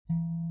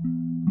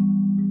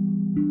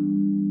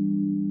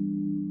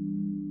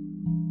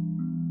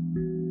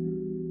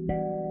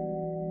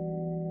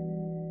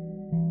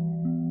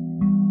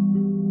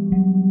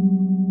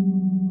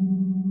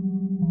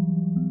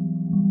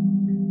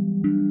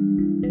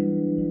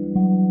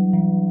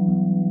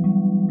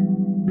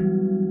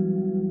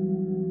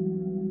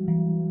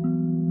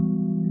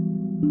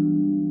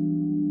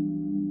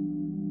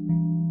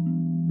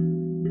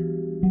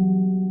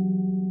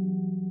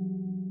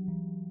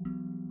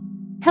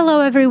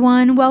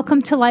everyone.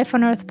 Welcome to Life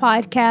on Earth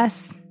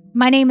podcast.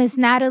 My name is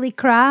Natalie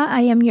Kra.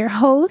 I am your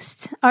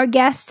host. Our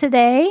guest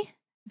today,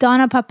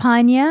 Donna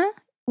Papania,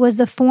 was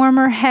the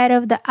former head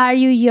of the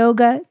Ayu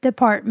Yoga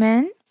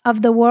department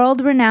of the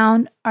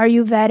world-renowned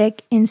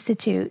Ayurvedic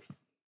Institute.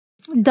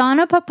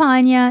 Donna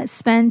Papania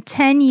spent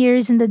 10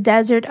 years in the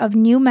desert of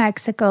New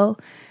Mexico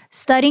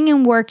studying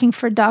and working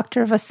for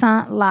Dr.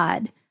 Vasant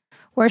Lad,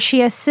 where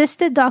she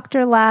assisted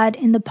Dr. Lad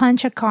in the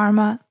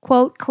Panchakarma,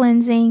 quote,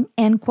 cleansing,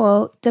 end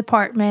quote,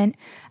 department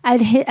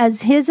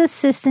as his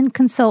assistant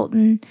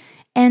consultant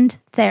and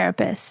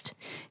therapist.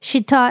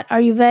 She taught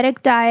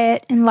Ayurvedic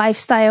diet and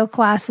lifestyle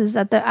classes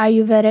at the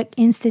Ayurvedic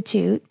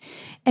Institute,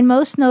 and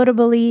most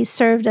notably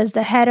served as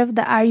the head of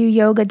the Ayu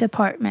Yoga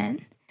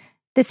department.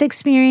 This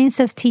experience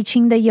of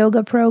teaching the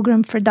yoga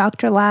program for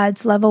Dr.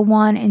 Lad's level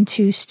 1 and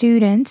 2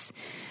 students,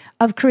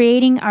 of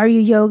creating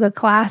Ayu Yoga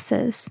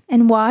classes,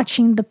 and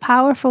watching the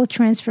powerful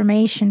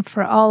transformation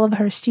for all of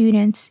her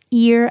students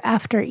year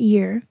after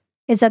year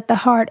is at the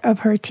heart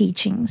of her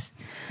teachings.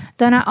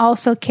 Donna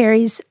also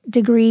carries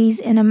degrees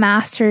in a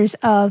Master's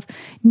of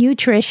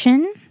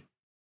Nutrition,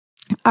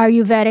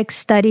 Ayurvedic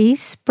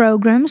Studies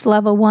programs,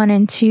 level 1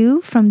 and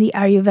 2 from the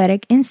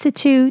Ayurvedic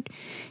Institute.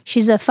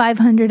 She's a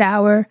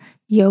 500-hour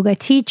yoga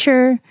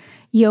teacher,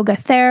 yoga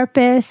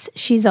therapist.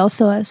 She's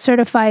also a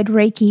certified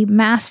Reiki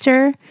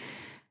master,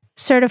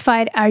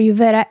 certified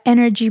Ayurveda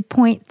energy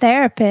point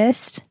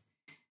therapist,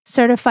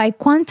 certified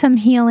quantum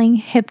healing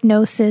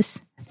hypnosis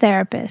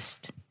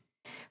therapist.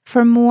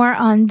 For more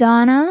on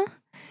Donna,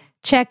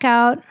 check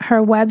out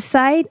her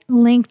website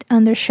linked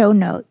under show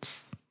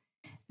notes.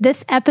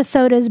 This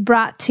episode is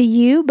brought to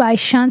you by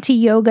Shanti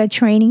Yoga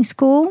Training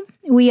School.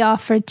 We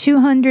offer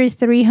 200,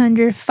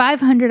 300,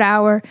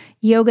 500-hour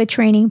yoga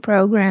training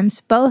programs,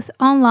 both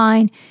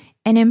online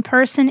and in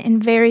person in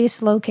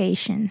various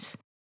locations.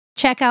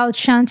 Check out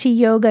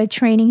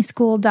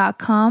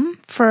shantiyogatrainingschool.com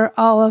for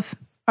all of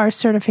our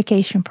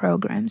certification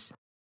programs.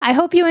 I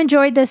hope you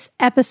enjoyed this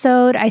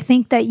episode. I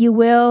think that you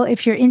will.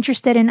 If you're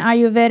interested in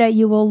Ayurveda,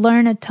 you will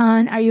learn a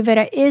ton.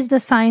 Ayurveda is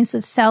the science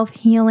of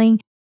self-healing.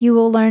 You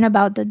will learn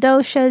about the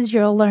doshas.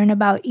 You'll learn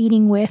about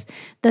eating with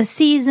the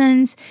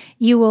seasons.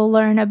 You will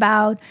learn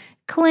about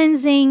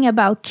cleansing,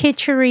 about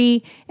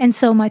khichdi, and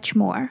so much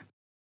more.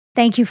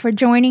 Thank you for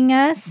joining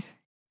us.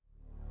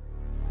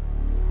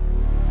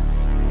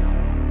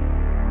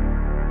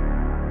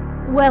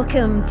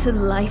 Welcome to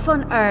Life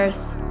on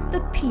Earth, the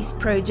Peace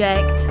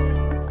Project,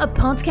 a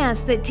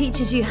podcast that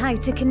teaches you how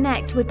to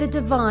connect with the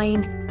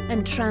divine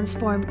and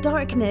transform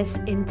darkness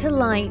into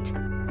light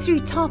through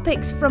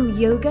topics from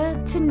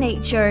yoga to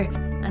nature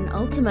and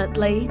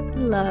ultimately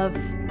love.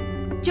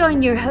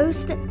 Join your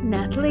host,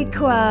 Natalie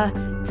Kwa,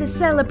 to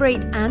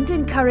celebrate and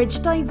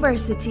encourage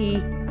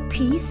diversity,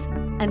 peace,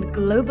 and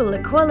global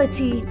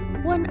equality,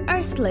 one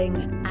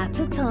earthling at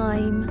a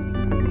time.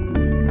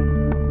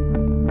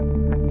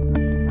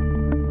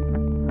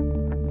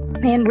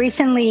 And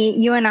recently,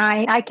 you and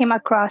I came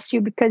across you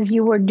because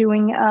you were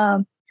doing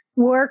a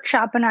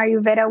workshop, an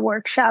Ayurveda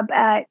workshop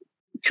at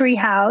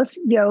Treehouse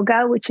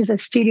Yoga, which is a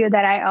studio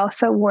that I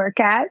also work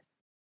at.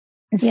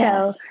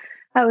 Yes. So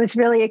I was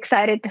really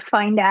excited to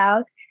find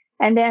out.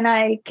 And then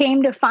I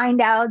came to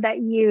find out that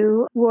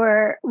you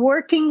were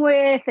working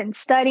with and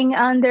studying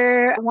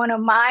under one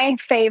of my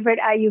favorite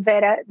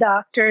Ayurveda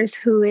doctors,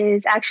 who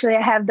is actually,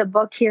 I have the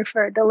book here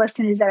for the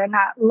listeners that are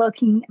not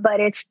looking, but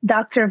it's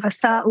Dr.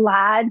 Vasant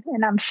Lad.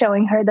 And I'm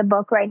showing her the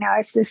book right now.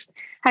 It's just,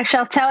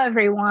 actually, I'll tell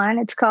everyone,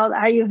 it's called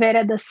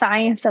Ayurveda, the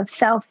Science of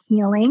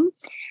Self-Healing.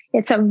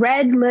 It's a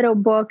red little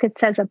book. It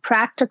says A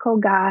Practical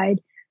Guide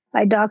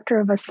by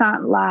Dr.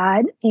 Vasant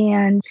Lad.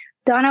 And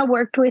Donna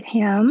worked with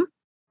him.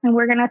 And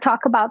we're going to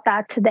talk about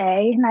that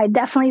today. And I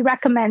definitely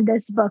recommend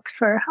this book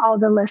for all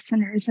the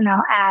listeners. And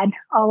I'll add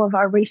all of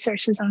our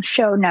resources on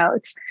show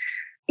notes.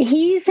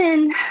 He's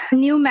in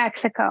New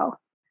Mexico.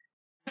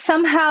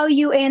 Somehow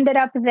you ended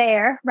up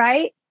there,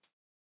 right?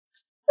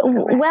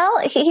 Well,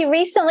 he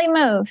recently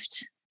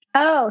moved.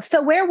 Oh,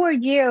 so where were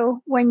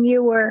you when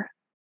you were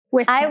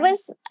with him?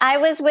 I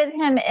was with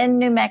him in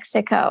New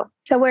Mexico.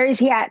 So where is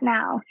he at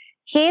now?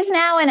 He's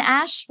now in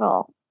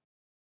Asheville.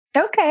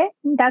 Okay.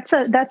 That's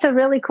a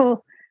really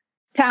cool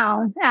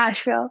town,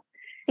 Asheville.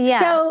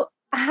 Yeah. So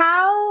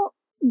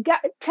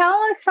tell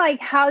us, like,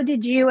 how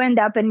did you end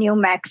up in New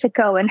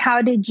Mexico, and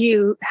how did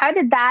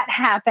that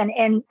happen?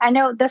 And I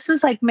know this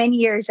was like many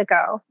years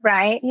ago,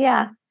 right?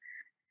 Yeah.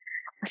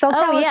 So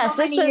tell us how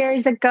many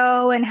years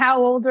ago, and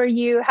how old were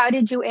you? How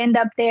did you end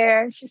up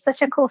there? It's just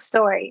such a cool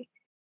story.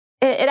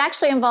 It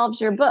actually involves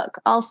your book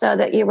also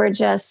that you were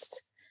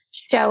just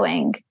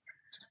showing.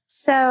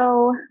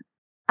 So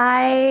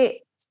I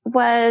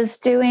was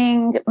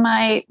doing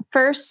my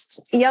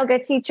first yoga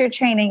teacher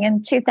training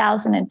in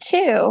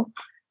 2002,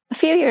 a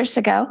few years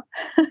ago.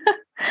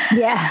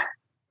 Yeah.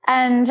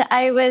 And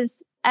I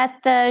was at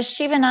the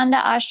Shivananda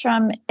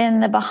ashram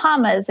in the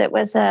Bahamas. It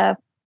was a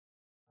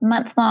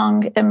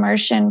month-long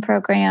immersion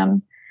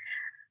program.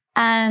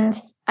 And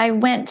I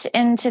went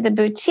into the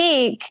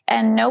boutique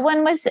and no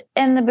one was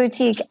in the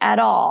boutique at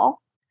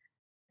all.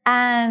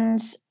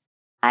 And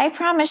I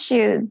promise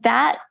you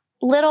that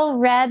little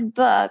red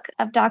book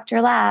of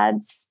Dr.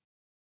 Ladd's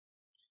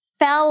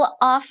fell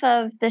off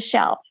of the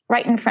shelf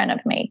right in front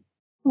of me.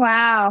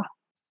 Wow.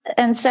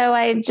 And so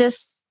I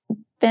just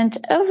bent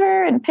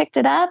over and picked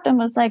it up and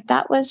was like,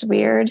 that was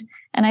weird.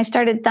 And I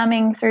started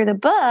thumbing through the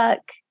book.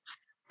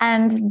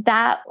 And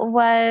that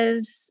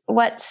was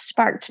what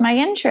sparked my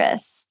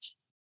interest.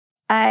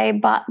 I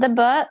bought the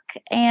book,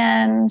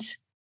 and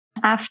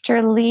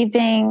after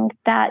leaving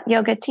that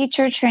yoga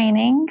teacher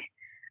training,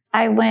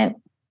 I went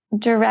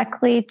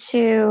directly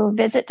to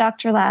visit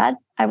Dr. Ladd.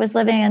 I was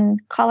living in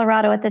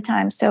Colorado at the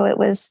time, so it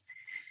was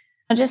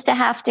just a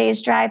half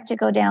day's drive to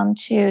go down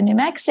to New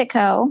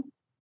Mexico.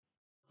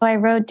 I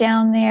rode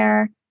down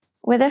there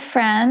with a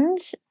friend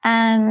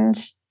and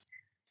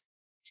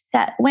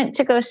that went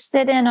to go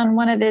sit in on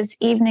one of his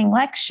evening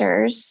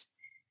lectures.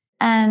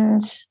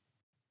 And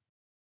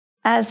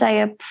as I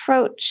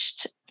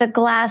approached the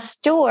glass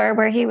door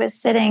where he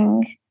was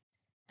sitting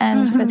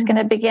and was going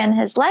to begin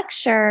his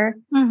lecture,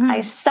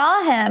 I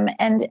saw him,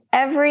 and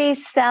every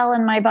cell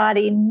in my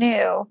body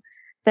knew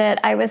that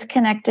I was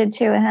connected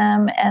to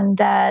him and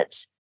that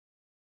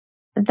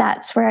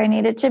that's where I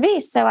needed to be.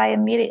 So I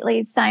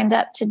immediately signed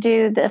up to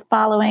do the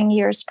following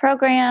year's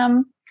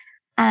program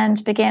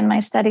and began my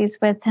studies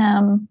with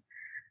him,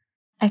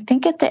 I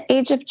think at the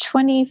age of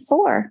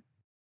 24.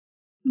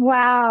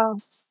 Wow.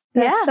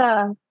 That's,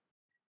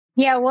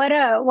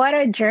 what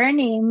a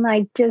journey.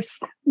 Like,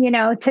 just,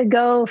 to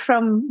go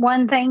from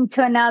one thing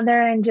to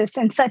another and just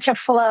in such a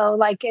flow,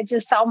 like it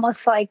just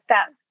almost like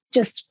that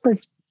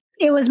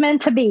it was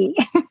meant to be.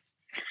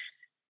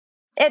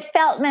 It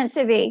felt meant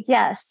to be.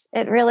 Yes,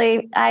 it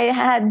really, I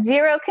had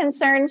zero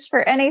concerns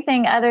for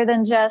anything other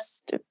than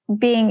just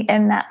being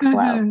in that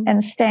flow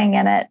and staying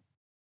in it.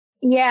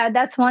 Yeah,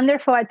 that's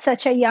wonderful at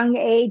such a young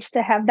age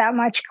to have that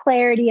much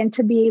clarity and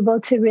to be able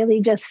to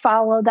really just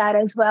follow that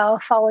as well,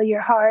 follow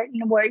your heart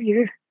and where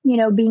you're,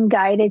 being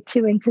guided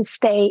to and to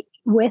stay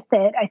with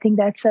it. I think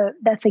that's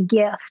a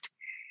gift.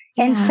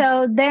 Yeah. And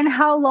so then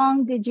how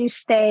long did you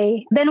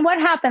stay? Then what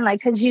happened? Like,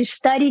 because you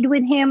studied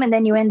with him and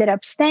then you ended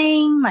up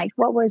staying, like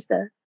what was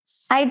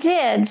I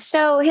did.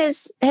 So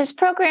his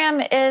program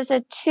is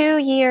a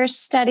 2-year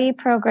study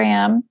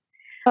program.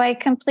 So I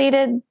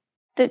completed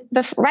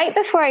right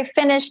before I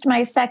finished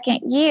my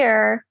second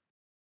year,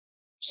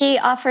 he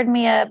offered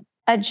me a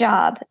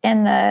job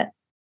in the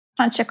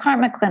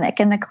Panchakarma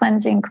clinic, in the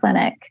cleansing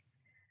clinic.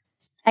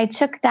 I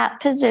took that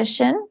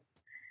position.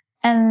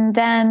 And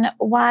then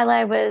while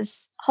I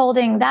was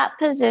holding that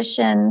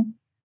position,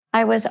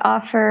 I was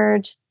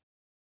offered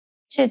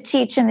to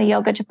teach in the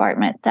yoga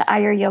department, the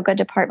Ayur yoga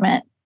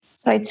department.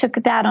 So I took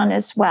that on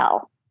as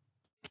well.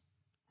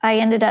 I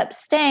ended up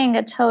staying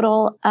a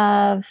total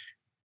of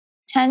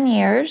 10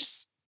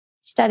 years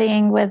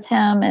studying with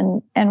him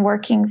and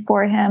working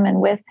for him and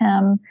with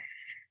him,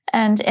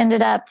 and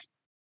ended up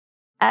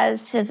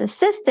as his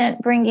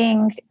assistant,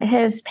 bringing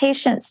his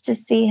patients to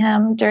see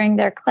him during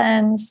their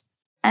cleanse,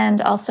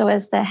 and also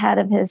as the head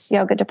of his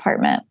yoga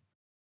department.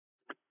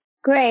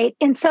 Great.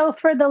 And so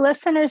for the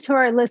listeners who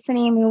are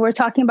listening, we're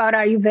talking about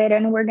Ayurveda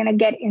and we're going to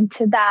get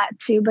into that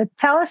too, but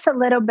tell us a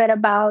little bit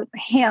about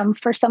him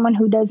for someone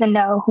who doesn't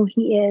know who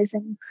he is.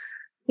 And,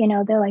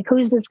 they're like,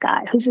 who's this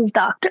guy? Who's his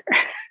doctor?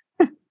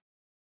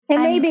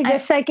 And maybe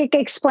just like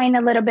explain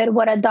a little bit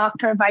what a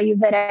doctor of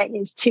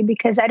Ayurveda is too,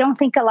 because I don't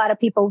think a lot of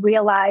people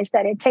realize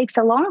that it takes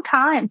a long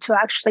time to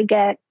actually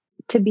get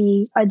to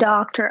be a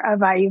doctor of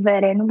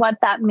Ayurveda and what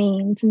that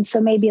means. And so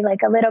maybe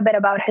like a little bit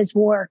about his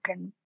work.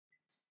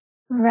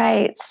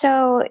 Right.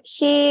 So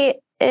he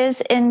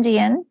is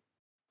Indian,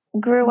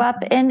 grew up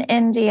in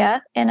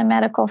India in a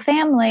medical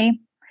family,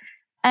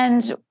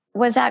 and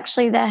was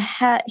actually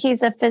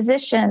he's a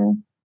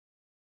physician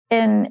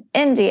in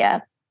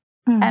India.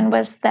 And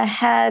was the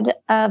head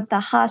of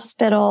the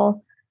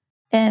hospital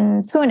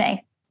in Pune,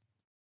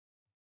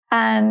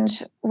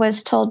 and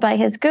was told by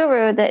his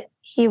guru that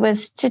he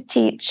was to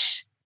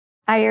teach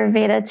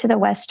Ayurveda to the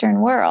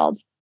Western world.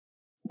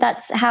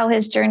 That's how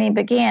his journey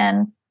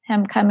began,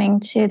 him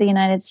coming to the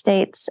United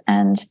States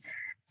and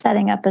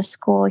setting up a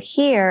school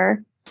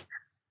here.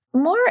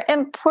 More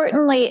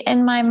importantly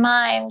in my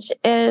mind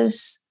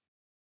is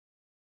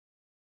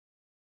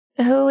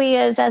who he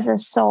is as a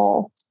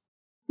soul.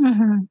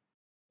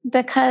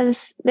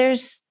 Because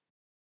there's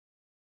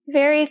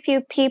very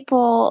few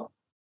people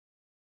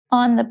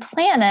on the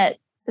planet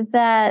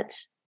that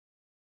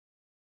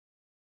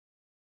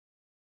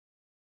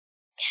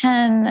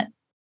can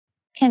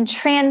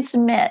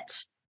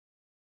transmit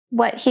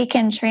what he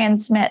can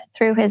transmit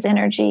through his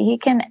energy. He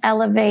can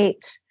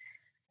elevate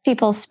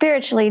people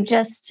spiritually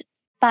just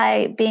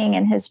by being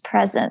in his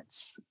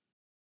presence.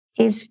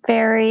 He's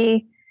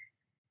very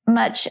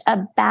much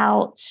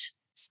about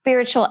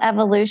spiritual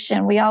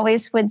evolution. We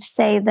always would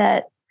say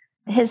that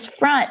his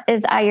front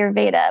is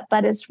Ayurveda,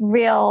 but his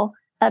real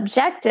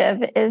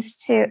objective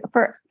is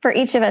for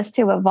each of us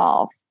to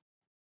evolve.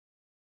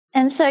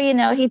 And so,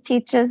 he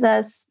teaches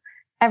us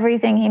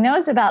everything he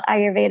knows about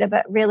Ayurveda,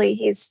 but really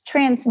he's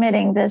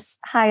transmitting this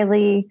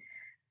highly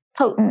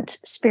potent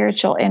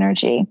spiritual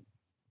energy.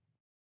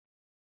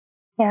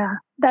 Yeah,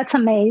 that's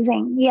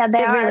amazing. Yeah,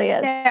 It really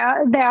is.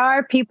 There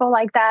are people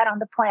like that on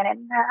the planet.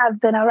 I've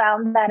been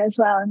around that as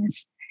well, and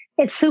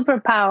it's super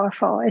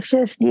powerful. It's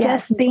just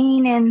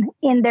being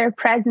in their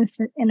presence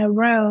in a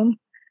room,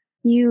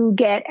 you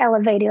get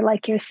elevated,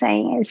 like you're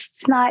saying.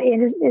 It's not.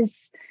 It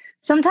is.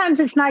 Sometimes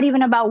it's not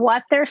even about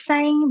what they're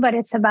saying, but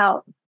it's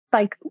about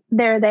like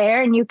they're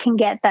there, and you can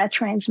get that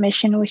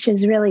transmission, which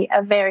is really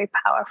a very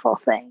powerful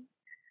thing.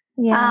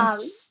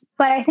 Yes.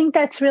 But I think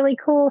that's really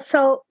cool.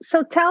 So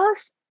tell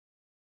us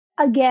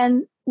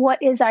again, what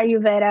is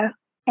Ayurveda?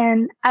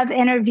 And I've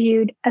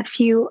interviewed a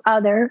few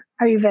other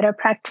Ayurveda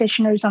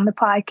practitioners on the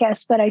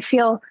podcast, but I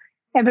feel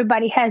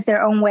everybody has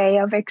their own way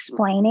of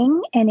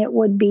explaining, and it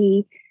would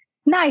be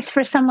nice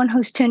for someone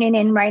who's tuning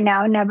in right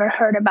now, never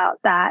heard about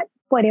that.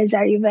 What is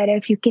Ayurveda?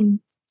 If you can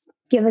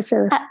give us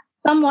a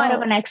somewhat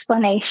of an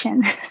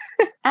explanation.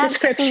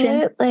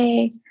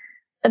 Absolutely.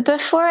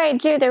 Before I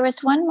do, there was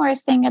one more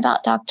thing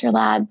about Dr.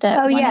 Ladd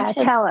that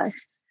tell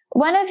us.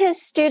 One of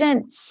his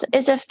students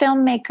is a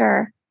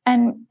filmmaker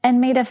and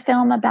made a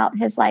film about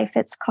his life.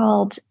 It's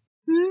called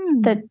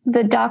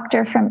The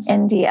Doctor from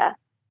India.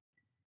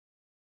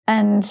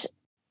 And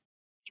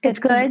it's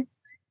good.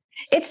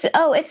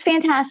 It's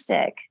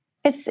fantastic.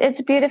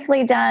 It's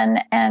beautifully done,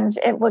 and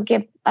it will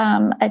give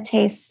a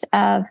taste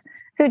of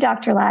who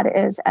Dr. Ladd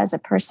is as a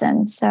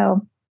person.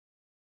 So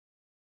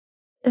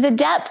the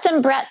depth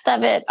and breadth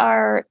of it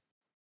are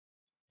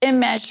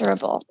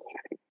immeasurable.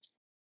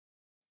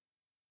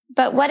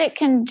 But what it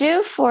can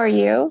do for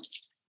you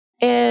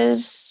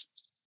is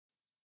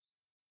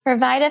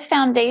provide a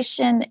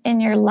foundation in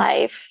your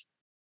life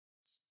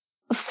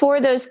for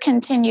those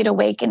continued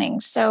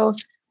awakenings. So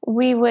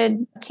we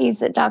would tease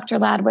that Dr.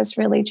 Ladd was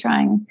really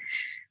trying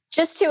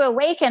just to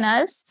awaken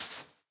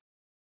us,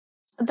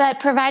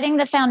 but providing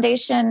the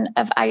foundation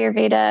of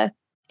Ayurveda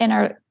in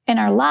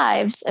our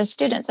lives as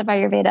students of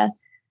Ayurveda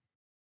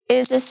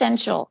is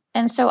essential.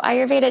 And so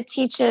Ayurveda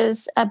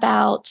teaches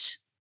about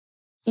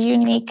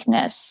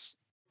uniqueness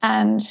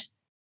and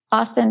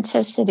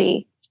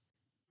authenticity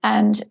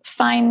and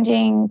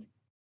finding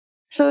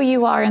who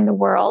you are in the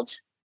world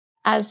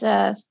as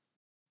a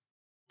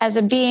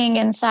being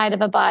inside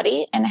of a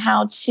body, and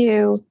how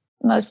to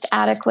most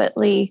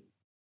adequately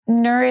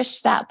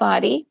nourish that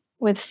body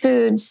with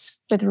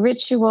foods, with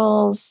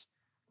rituals,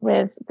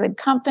 with good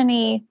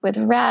company, with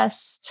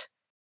rest,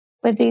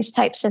 with these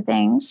types of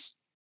things.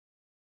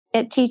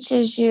 It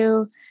teaches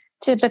you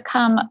to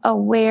become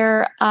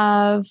aware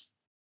of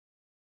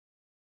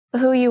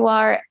who you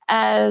are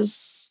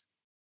as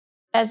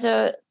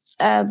a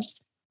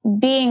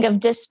being of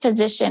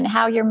disposition,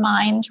 how your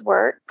mind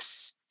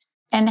works,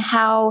 and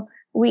how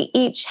we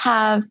each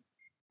have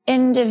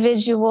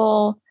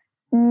individual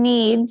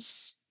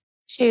needs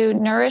to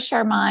nourish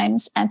our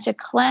minds and to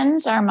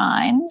cleanse our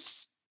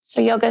minds.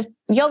 So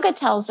yoga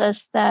tells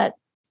us that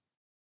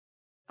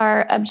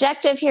our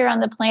objective here on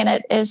the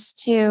planet is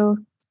to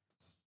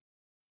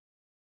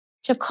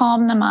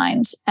calm the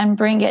mind and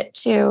bring it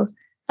to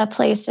a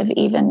place of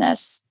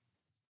evenness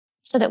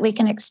so that we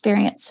can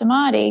experience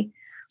samadhi.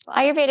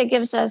 Ayurveda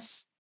gives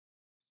us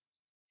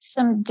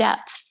some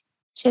depth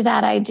to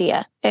that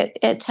idea.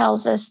 It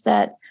tells us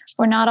that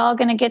we're not all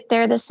going to get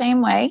there the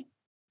same way,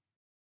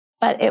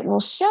 but it will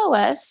show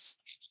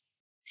us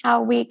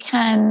how we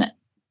can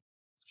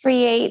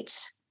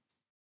create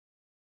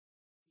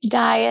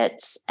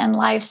diets and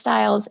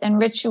lifestyles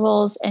and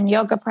rituals and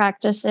yoga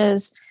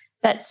practices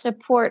that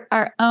support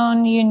our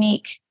own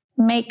unique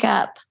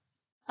makeup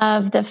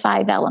of the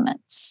 5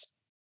 elements.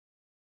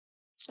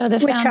 So the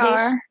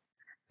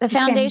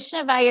foundation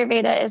of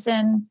Ayurveda is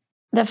in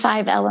the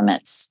 5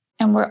 elements,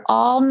 and we're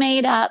all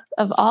made up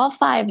of all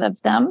 5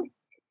 of them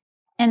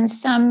in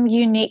some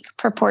unique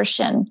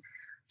proportion.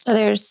 So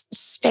there's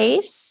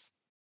space,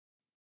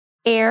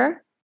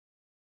 air,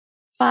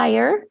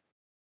 fire,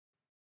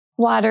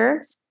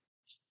 water,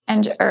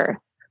 and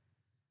earth.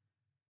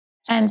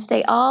 And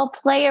they all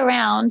play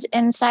around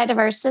inside of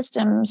our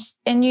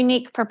systems in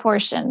unique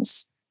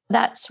proportions.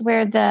 That's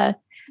where the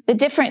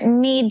different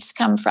needs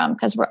come from,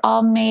 because we're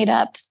all made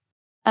up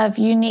of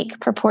unique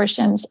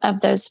proportions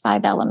of those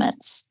 5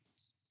 elements.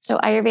 So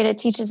Ayurveda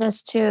teaches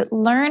us to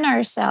learn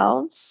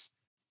ourselves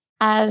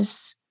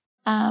as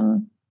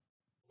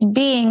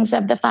beings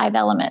of the 5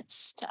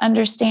 elements, to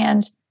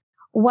understand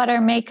what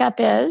our makeup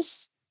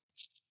is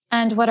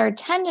and what our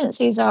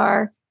tendencies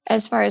are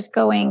as far as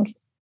going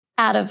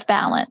out of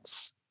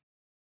balance.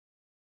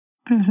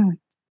 Mm-hmm.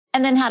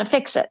 And then how to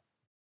fix it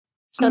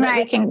so that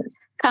we can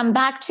come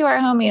back to our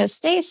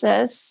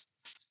homeostasis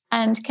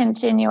and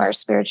continue our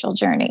spiritual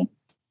journey.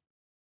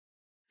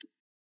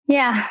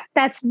 Yeah,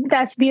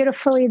 that's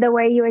beautifully the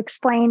way you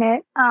explain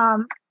it.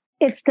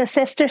 It's the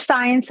sister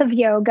science of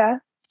yoga.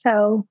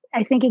 So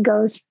I think it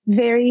goes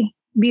very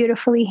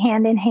beautifully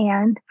hand in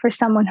hand for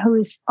someone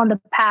who's on the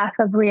path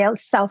of real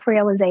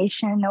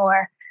self-realization,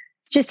 or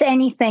just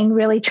anything,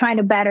 really trying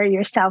to better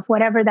yourself,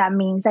 whatever that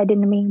means. I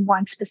didn't mean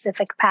one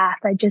specific path.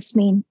 I just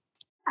mean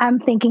I'm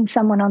thinking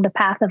someone on the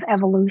path of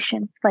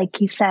evolution,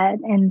 like you said,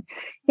 and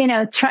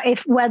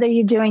if whether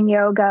you're doing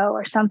yoga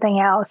or something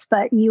else,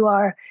 but you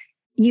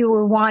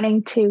were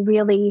wanting to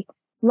really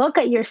look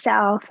at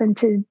yourself and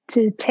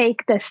to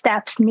take the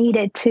steps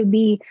needed to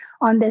be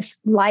on this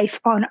life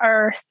on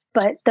earth,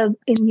 but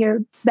in your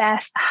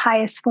best,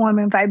 highest form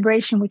and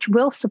vibration, which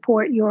will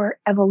support your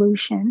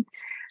evolution.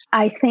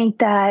 I think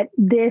that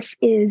this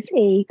is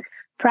a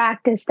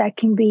practice that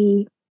can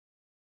be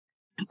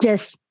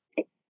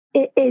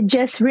it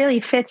just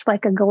really fits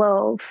like a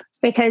glove,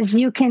 because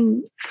you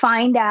can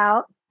find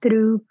out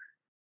through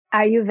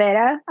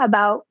Ayurveda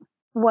about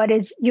what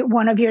is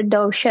one of your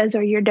doshas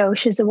or your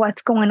doshas of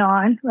what's going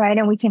on, right?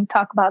 And we can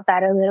talk about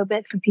that a little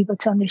bit for people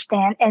to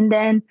understand. And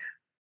then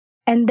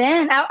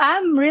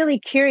I'm really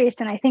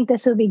curious, and I think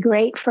this would be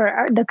great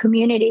for the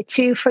community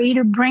too, for you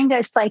to bring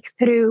us like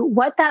through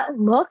what that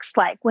looks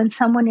like when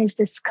someone is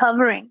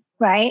discovering,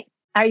 right,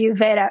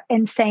 Ayurveda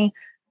and saying,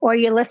 or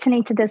you're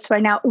listening to this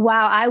right now,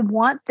 wow, I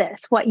want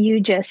this, what you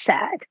just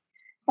said.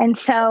 And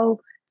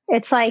so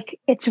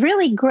it's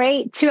really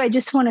great too. I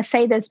just want to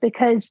say this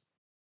because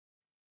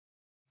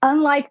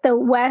unlike the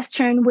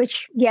Western,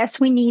 which yes,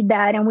 we need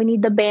that and we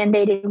need the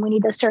Band-Aid and we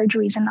need the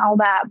surgeries and all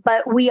that,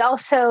 but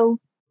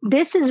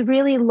this is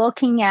really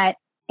looking at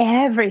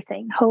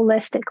everything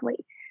holistically,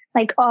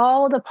 like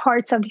all the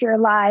parts of your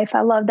life.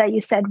 I love that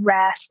you said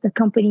rest, the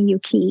company you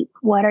keep,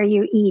 what are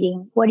you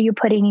eating, what are you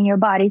putting in your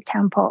body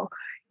temple,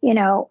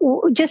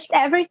 just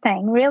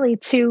everything really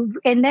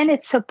and then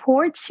it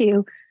supports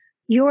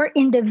your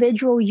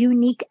individual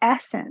unique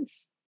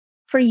essence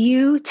for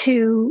you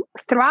to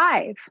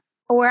thrive,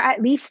 or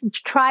at least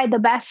try the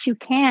best you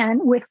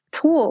can with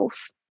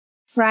tools,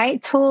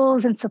 right?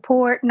 Tools and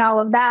support and all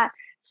of that.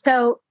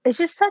 So it's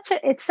just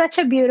such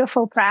a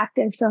beautiful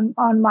practice and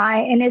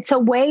it's a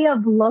way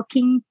of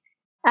looking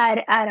at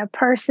a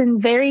person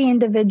very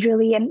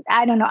individually. And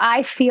I don't know,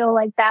 I feel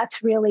like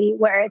that's really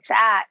where it's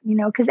at,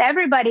 because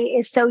everybody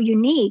is so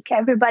unique.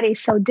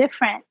 Everybody's so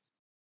different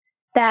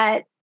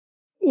that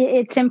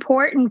it's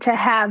important to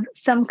have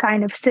some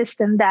kind of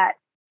system that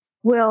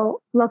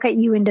will look at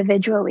you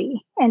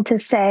individually and to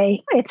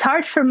say, it's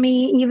hard for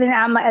me, even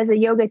as a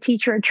yoga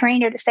teacher or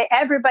trainer, to say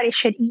everybody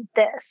should eat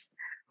this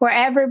or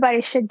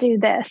everybody should do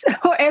this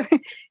or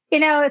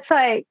it's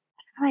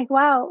like,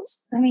 wow,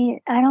 I mean,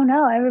 I don't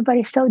know.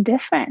 Everybody's so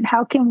different.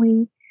 How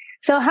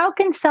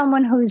can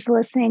someone who's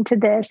listening to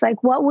this,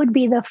 like, what would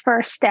be the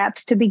first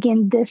steps to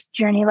begin this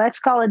journey? Let's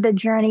call it the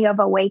journey of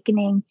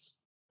awakening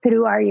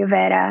through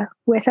Ayurveda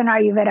with an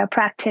Ayurveda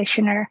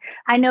practitioner.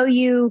 I know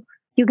you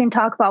can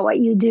talk about what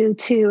you do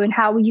too and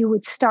how you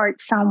would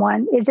start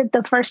someone. Is it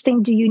the first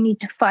thing, do you need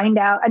to find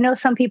out? I know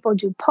some people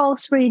do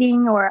pulse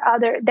reading or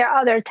there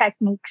are other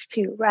techniques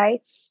too, right?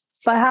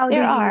 But how do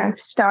you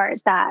start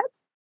that?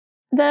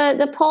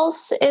 The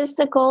pulse is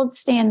the gold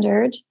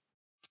standard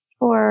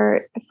for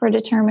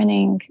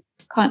determining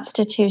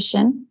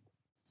constitution,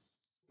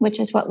 which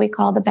is what we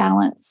call the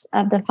balance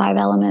of the 5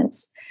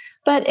 elements.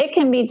 But it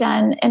can be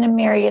done in a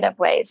myriad of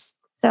ways.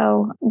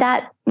 So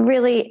that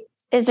really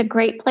is a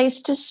great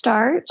place to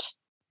start,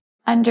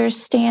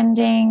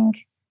 understanding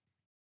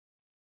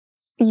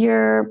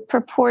your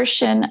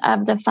proportion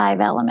of the 5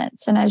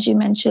 elements. And as you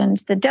mentioned,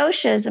 the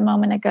doshas a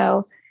moment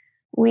ago,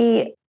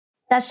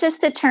 that's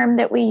just the term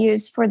that we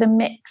use for the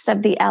mix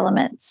of the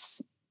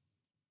elements,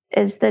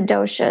 is the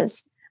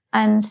doshas.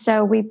 And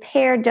so we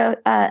pair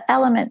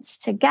elements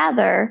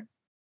together.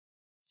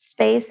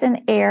 Space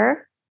and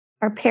air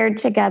are paired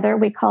together.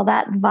 We call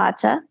that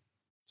vata.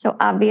 So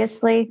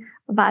obviously,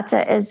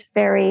 vata is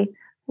very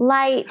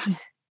light,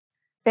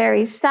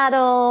 very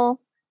subtle,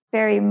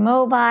 very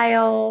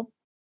mobile,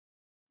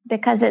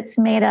 because it's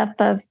made up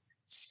of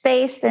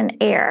space and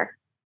air.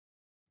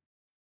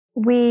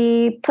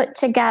 We put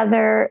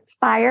together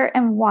fire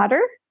and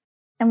water,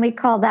 and we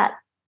call that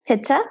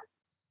pitta.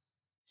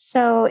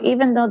 So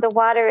even though the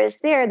water is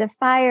there, the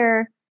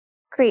fire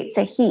creates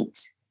a heat,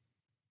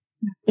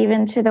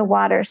 even to the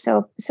water.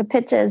 So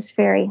pitta is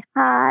very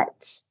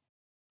hot.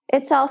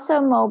 It's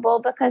also mobile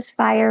because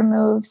fire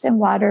moves and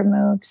water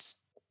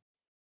moves.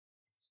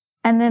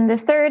 And then the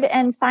third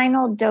and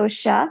final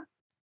dosha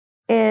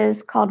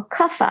is called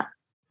kapha,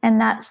 and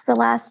that's the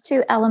last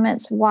 2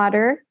 elements,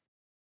 water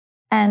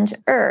and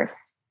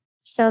earth.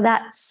 So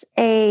that's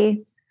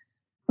a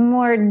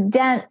more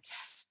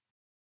dense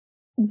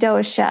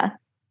dosha.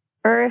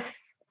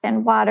 Earth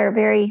and water,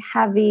 very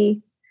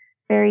heavy,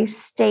 very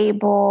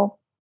stable,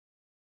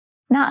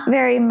 not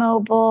very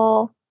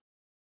mobile,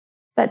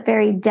 but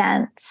very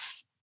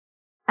dense.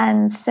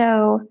 And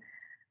so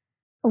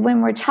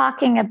when we're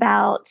talking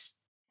about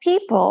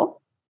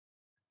people,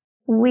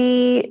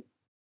 we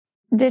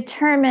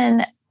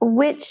determine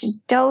which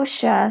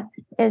dosha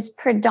is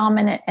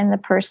predominant in the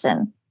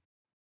person.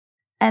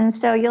 And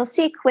so you'll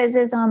see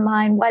quizzes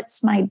online,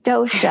 what's my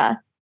dosha?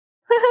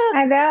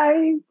 I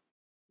know.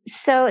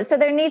 So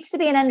there needs to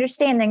be an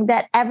understanding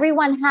that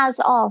everyone has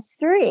all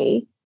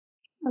 3.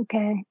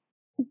 Okay.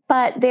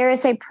 But there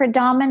is a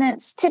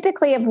predominance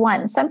typically of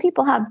 1. Some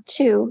people have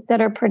 2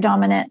 that are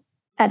predominant,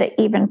 at an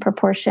even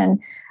proportion.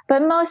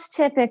 But most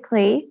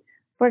typically,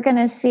 we're going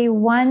to see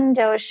one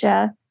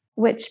dosha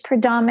which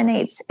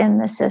predominates in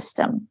the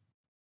system.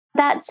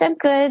 That's a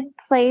good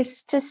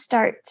place to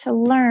start to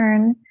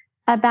learn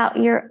about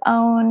your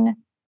own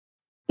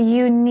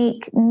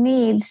unique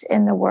needs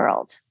in the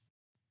world.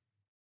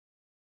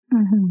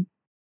 Mm-hmm.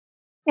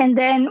 And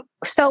then,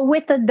 so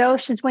with the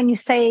doshas, when you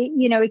say,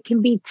 it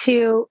can be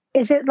two,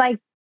 is it like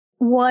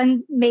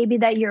one maybe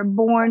that you're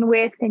born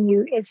with and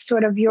it's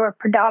sort of your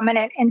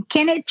predominant, and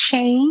can it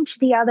change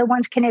the other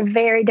ones? Can it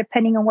vary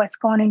depending on what's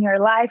going on in your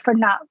life or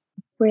not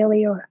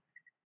really? Or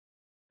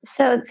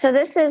so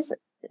this is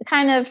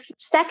kind of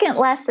second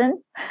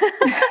lesson.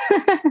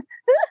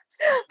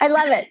 I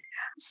love it.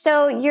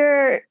 So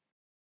you're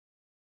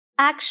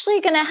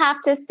actually going to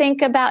have to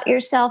think about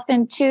yourself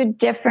in two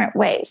different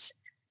ways.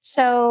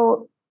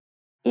 So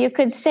you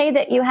could say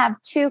that you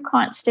have two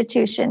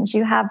constitutions.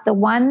 You have the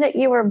one that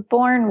you were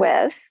born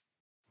with,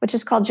 which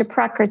is called your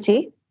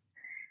prakriti,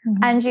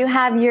 and you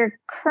have your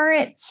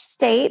current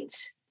state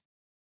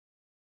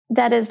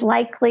that is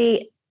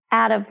likely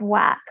out of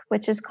whack,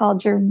 which is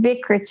called your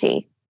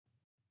vikriti.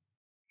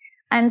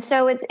 And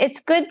so it's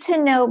good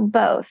to know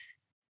both.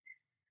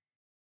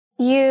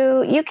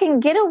 You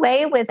can get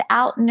away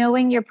without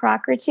knowing your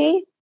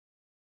prakriti.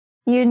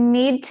 You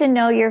need to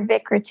know your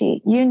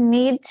vikriti. You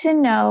need to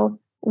know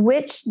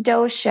which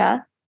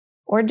dosha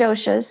or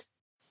doshas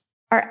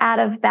are out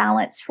of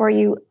balance for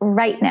you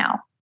right now,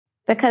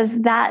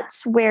 because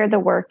that's where the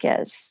work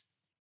is.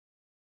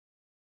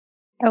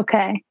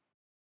 Okay.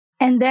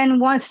 And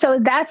then so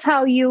that's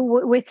how you,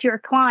 with your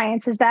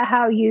clients, is that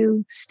how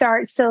you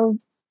start? So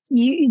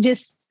you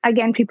just,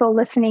 again, people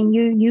listening,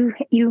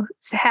 you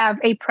have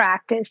a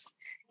practice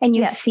and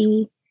you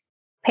see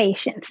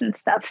patients and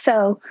stuff.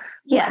 So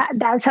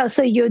that's how,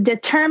 so you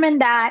determine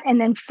that. And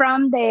then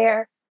from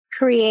there,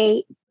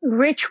 create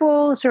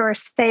rituals or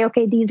say,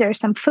 okay, these are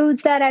some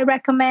foods that I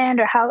recommend,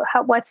 or how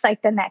what's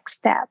like the next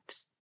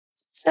steps?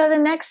 So the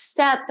next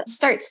step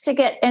starts to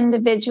get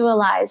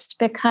individualized,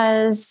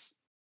 because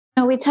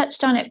we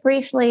touched on it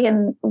briefly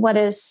in what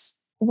is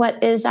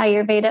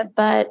Ayurveda,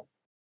 but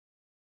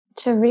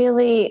to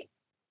really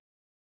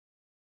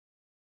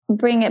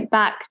bring it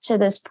back to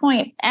this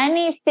point,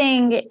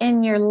 anything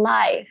in your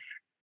life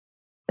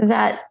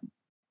that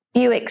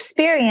you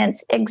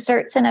experience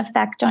exerts an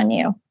effect on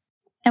you.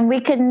 And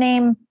we could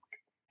name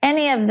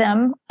any of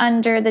them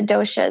under the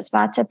doshas,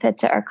 vata,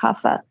 pitta, or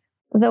kapha: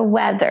 the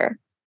weather,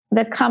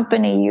 the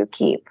company you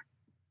keep,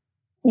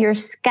 your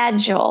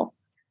schedule,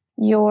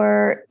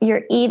 your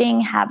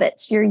eating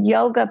habits, your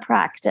yoga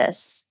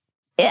practice.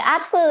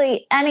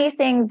 Absolutely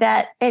anything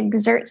that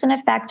exerts an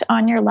effect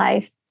on your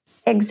life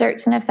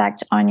exerts an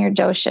effect on your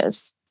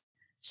doshas.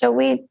 So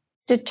we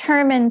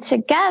determine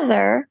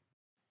together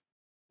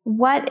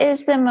what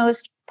is the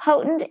most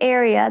potent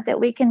area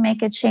that we can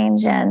make a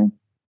change in.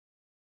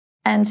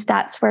 And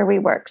that's where we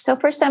work. So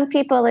for some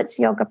people, it's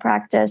yoga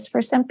practice.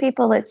 For some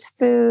people, it's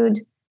food,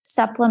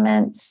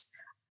 supplements.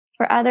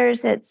 For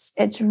others,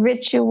 it's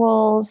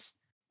rituals.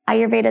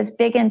 Ayurveda is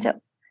big into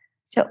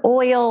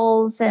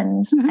oils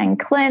and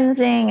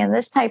cleansing and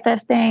this type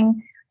of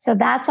thing. So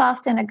that's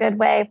often a good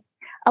way.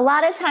 A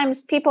lot of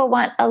times people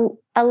want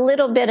a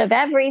little bit of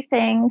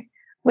everything,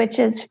 which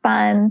is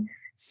fun.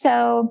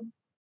 So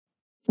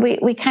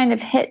we kind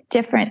of hit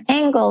different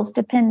angles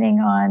depending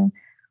on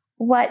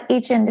what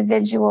each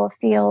individual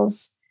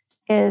feels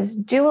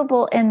is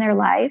doable in their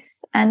life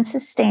and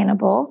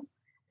sustainable,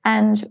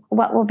 and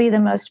what will be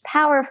the most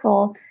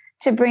powerful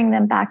to bring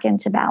them back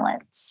into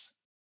balance.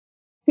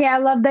 Yeah, I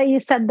love that you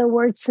said the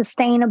word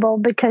sustainable,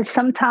 because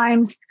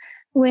sometimes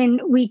when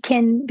we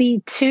can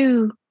be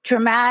too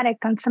dramatic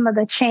on some of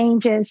the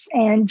changes,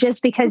 and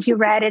just because you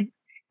read it,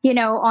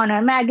 on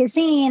a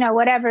magazine or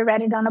whatever,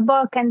 read it on a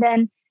book, and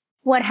then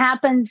what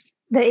happens,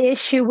 the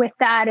issue with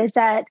that is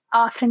that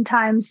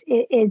oftentimes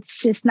it's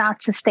just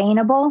not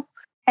sustainable.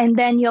 And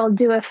then you'll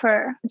do it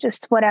for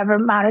just whatever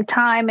amount of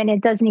time, and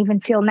it doesn't even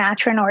feel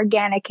natural and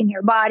organic in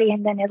your body.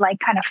 And then it like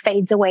kind of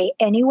fades away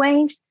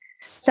anyways.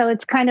 So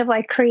it's kind of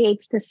like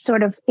creates this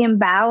sort of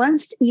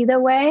imbalance either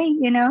way,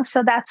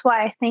 So that's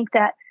why I think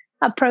that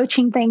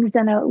approaching things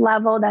on a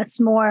level that's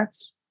more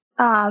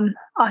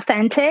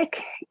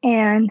authentic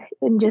and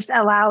just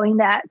allowing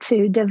that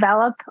to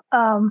develop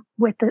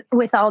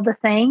with all the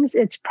things,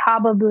 it's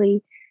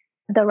probably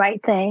the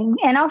right thing.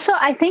 And also,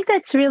 I think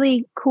that's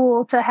really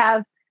cool to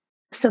have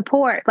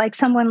support, like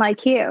someone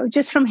like you.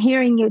 Just from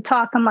hearing you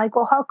talk, I'm like,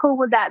 well, how cool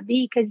would that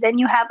be? Because then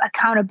you have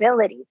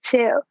accountability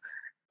too,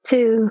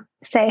 to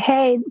say,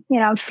 hey,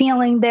 I'm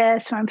feeling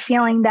this, or I'm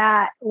feeling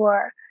that,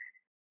 or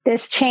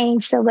this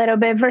changed a little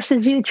bit,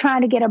 versus you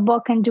trying to get a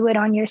book and do it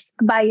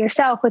by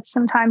yourself, which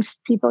sometimes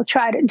people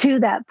try to do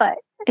that. But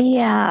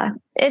yeah,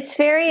 it's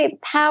very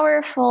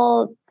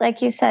powerful,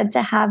 like you said,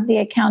 to have the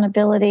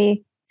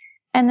accountability.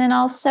 And then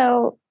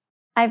also,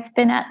 I've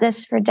been at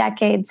this for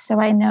decades, so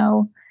I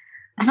know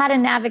how to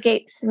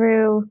navigate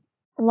through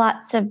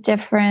lots of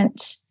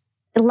different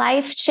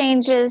life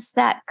changes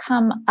that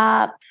come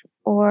up,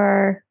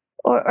 or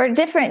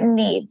different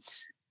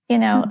needs.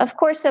 Of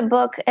course, a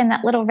book and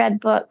that little red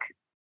book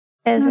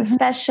is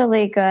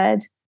especially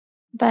good.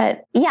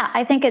 But yeah,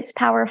 I think it's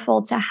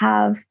powerful to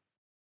have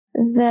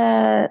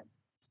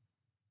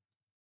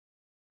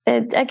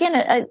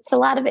it's a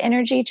lot of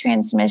energy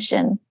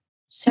transmission.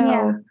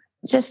 So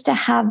just to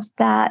have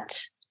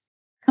that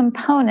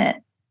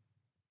component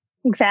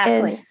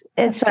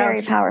is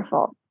very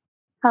powerful.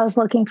 I was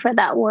looking for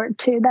that word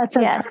too. That's a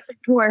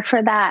perfect word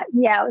for that.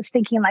 Yeah, I was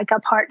thinking like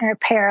a partner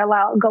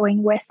parallel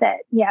going with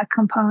it. Yeah,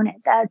 component.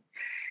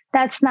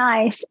 That's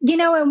nice.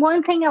 And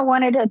one thing I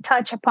wanted to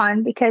touch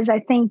upon, because I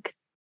think,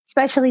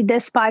 especially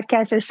this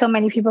podcast, there's so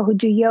many people who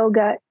do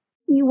yoga.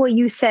 What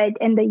you said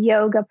in the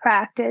yoga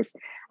practice,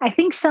 I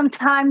think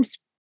sometimes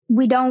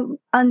we don't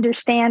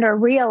understand or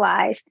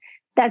realize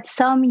that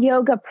some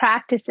yoga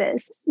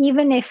practices,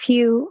 even if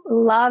you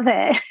love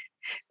it,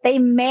 they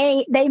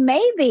may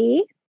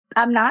be,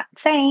 I'm not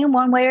saying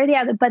one way or the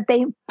other, but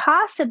they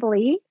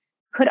possibly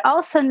could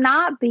also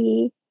not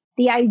be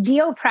the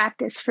ideal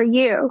practice for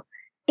you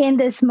in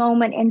this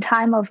moment in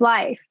time of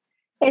life.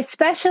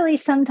 Especially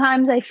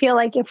sometimes I feel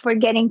like if we're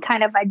getting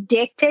kind of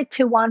addicted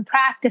to one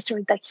practice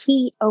or the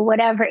heat or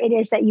whatever it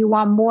is that you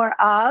want more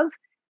of,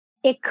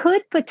 it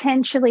could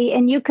potentially,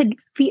 and you could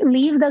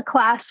leave the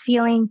class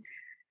feeling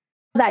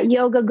that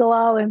yoga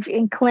glow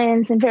and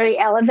cleanse and very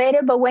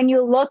elevated. But when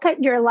you look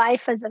at your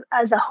life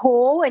as a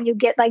whole and you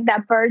get like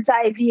that bird's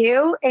eye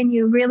view and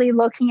you're really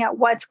looking at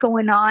what's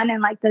going on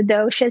and like the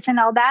doshas and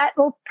all that,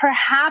 well,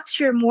 perhaps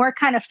you're more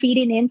kind of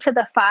feeding into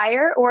the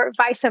fire or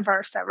vice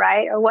versa,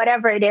 right? Or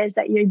whatever it is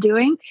that you're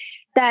doing,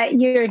 that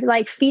you're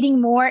like feeding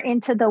more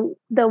into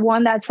the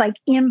one that's like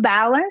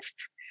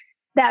imbalanced,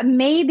 that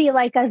maybe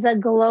like as a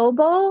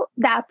global,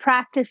 that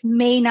practice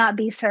may not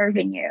be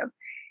serving you.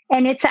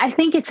 And I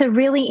think it's a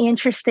really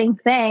interesting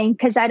thing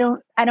because I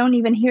don't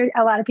even hear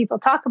a lot of people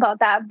talk about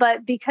that.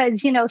 But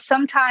because,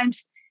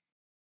 sometimes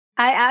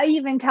I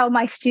even tell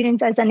my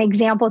students as an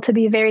example to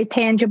be very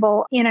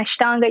tangible in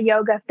Ashtanga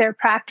yoga, if they're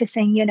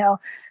practicing,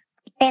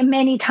 and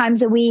many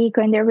times a week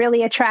and they're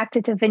really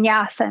attracted to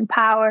vinyasa and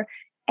power.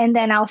 And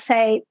then I'll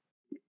say,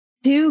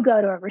 do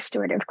go to a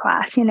restorative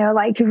class,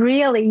 like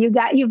really you've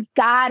got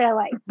to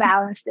like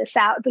balance this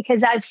out,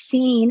 because I've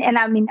seen, and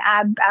I mean,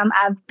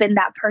 I've been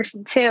that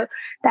person too,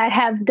 that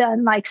have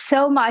done like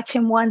so much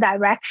in one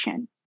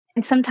direction.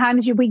 And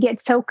sometimes we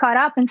get so caught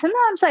up, and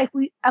sometimes like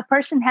a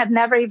person have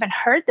never even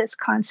heard this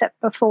concept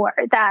before,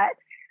 that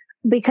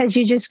because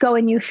you just go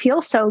and you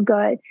feel so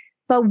good.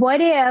 But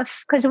what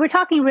if, because we're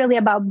talking really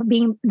about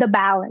being the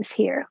balance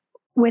here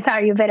with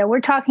Ayurveda, we're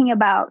talking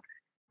about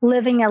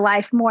living a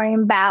life more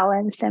in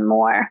balance and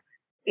more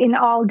in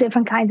all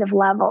different kinds of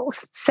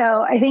levels.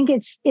 So I think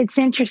it's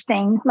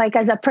interesting, like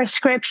as a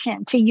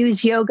prescription, to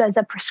use yoga as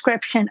a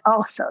prescription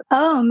also.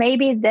 Oh,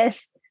 maybe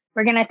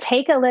we're going to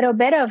take a little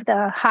bit of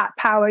the hot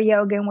power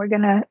yoga and we're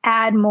going to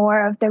add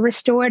more of the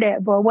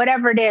restorative or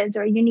whatever it is,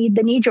 or you need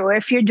the nidra. Or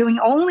if you're doing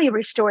only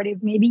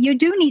restorative, maybe you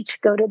do need to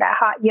go to that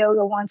hot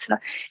yoga once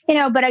in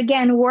a, but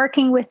again,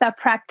 working with a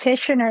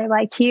practitioner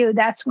like you,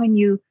 that's when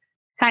you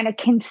kind of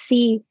can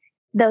see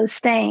those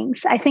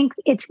things. I think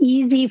it's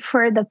easy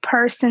for the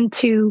person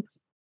to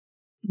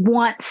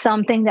want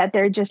something that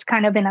they're just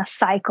kind of in a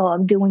cycle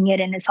of doing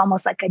it, and it's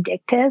almost like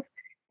addictive.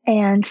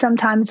 And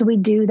sometimes we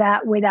do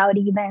that without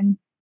even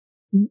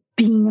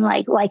being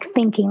like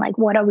thinking like,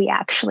 what are we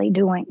actually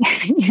doing?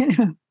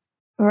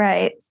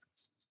 Right.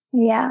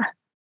 Yeah.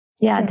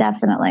 Yeah,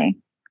 definitely.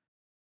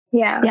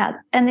 Yeah.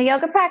 And the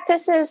yoga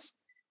practice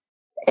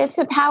it's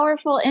a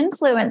powerful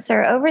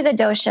influencer over the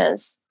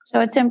doshas. So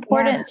it's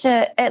important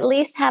to at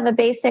least have a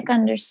basic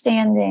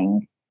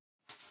understanding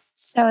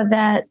so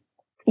that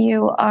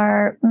you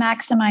are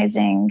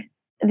maximizing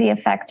the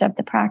effect of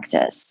the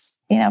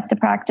practice. If the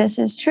practice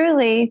is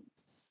truly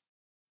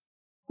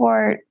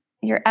for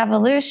your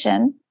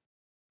evolution,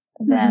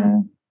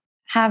 then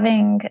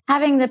having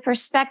the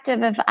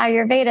perspective of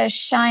Ayurveda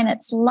shine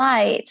its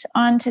light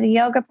onto the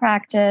yoga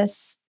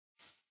practice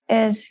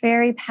is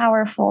very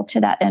powerful to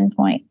that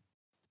endpoint.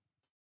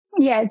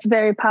 Yeah, it's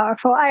very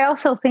powerful. I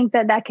also think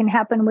that can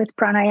happen with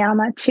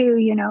pranayama too,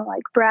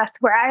 like breath,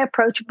 where I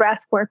approach breath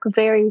work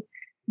very,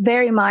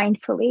 very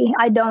mindfully.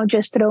 I don't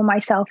just throw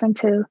myself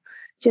into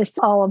just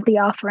all of the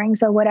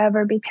offerings or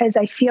whatever, because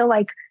I feel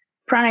like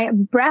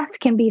breath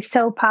can be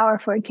so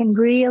powerful. It can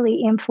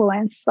really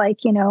influence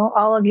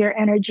all of your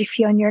energy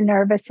field and your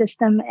nervous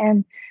system.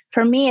 And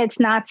for me, it's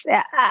not,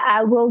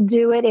 I will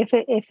do it if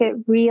it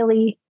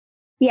really,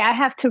 I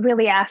have to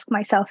really ask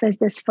myself, is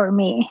this for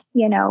me,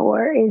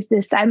 or is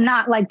this, I'm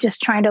not like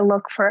just trying to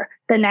look for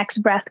the next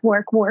breath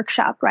work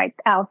workshop right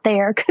out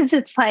there. Cause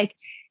it's like,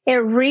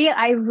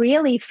 I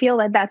really feel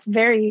that that's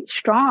very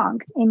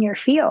strong in your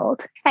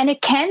field, and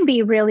it can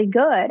be really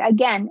good.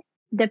 Again,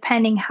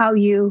 depending how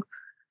you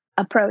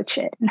approach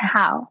it and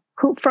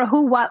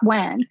who, what,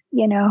 when,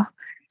 and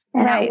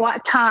right. At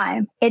what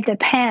time, it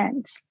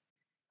depends.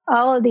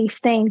 All of these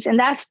things. And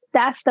that's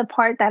the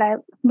part that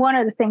one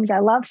of the things I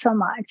love so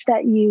much,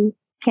 that you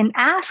can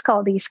ask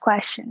all these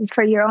questions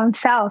for your own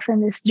self in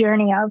this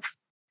journey of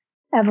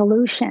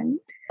evolution.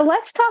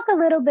 Let's talk a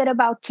little bit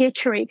about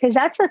Kitchery, because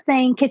that's the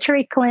thing,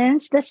 Kitchery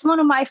cleanse. This is one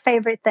of my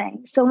favorite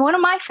things. So one of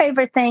my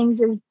favorite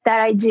things is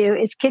that I do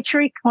is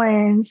Kitchery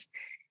cleanse.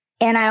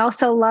 And I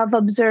also love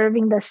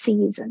observing the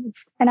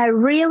seasons. And I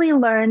really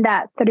learned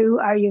that through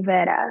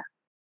Ayurveda.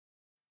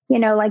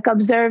 Like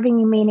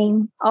observing,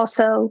 meaning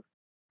also,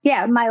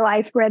 my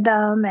life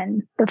rhythm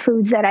and the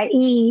foods that I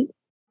eat.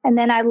 And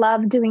then I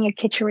love doing a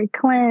Kitchery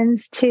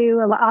cleanse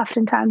too.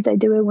 Oftentimes I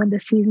do it when the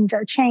seasons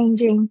are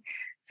changing.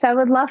 So I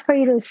would love for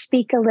you to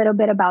speak a little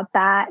bit about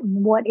that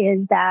and what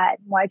is that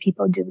and why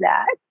people do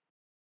that.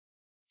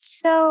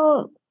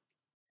 So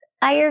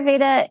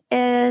Ayurveda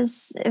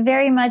is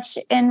very much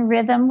in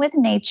rhythm with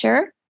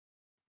nature.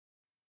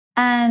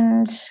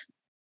 And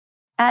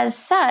as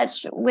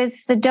such,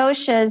 with the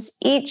doshas,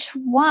 each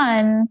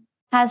one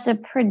has a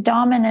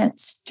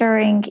predominance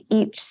during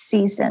each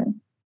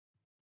season.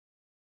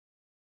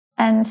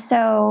 And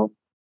so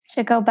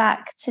to go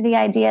back to the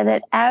idea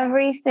that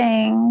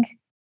everything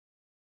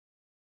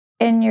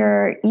in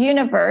your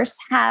universe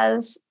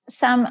has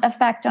some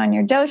effect on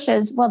your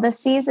doshas, well, the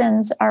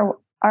seasons are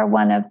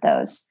one of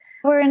those.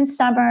 We're in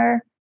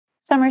summer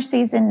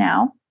season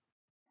now,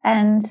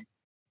 and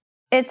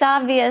it's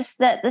obvious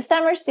that the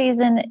summer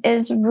season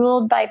is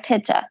ruled by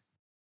pitta.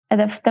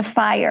 The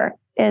fire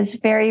is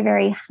very,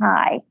 very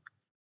high.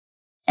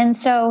 And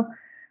so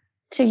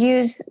to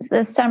use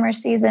the summer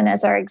season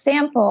as our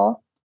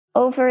example,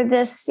 over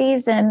this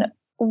season,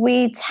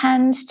 we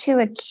tend to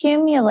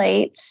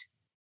accumulate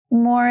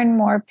more and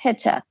more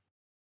pitta.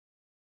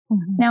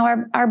 Mm-hmm.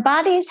 Now, our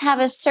bodies have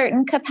a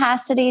certain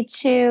capacity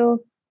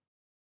to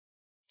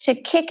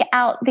kick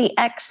out the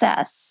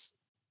excess.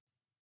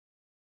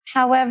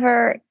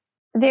 However,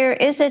 there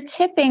is a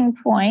tipping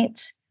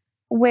point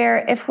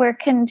where if we're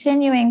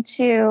continuing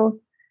to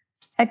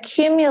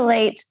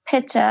accumulate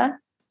pitta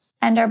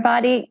and our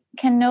body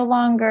can no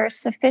longer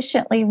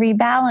sufficiently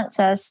rebalance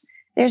us,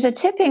 there's a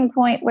tipping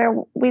point where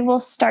we will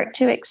start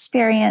to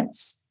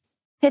experience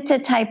pitta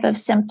type of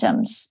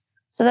symptoms.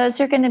 So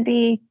those are going to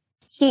be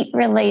heat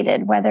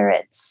related, whether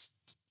it's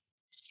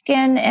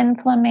skin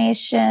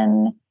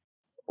inflammation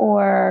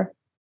or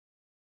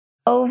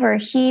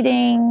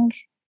overheating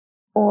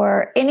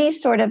or any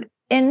sort of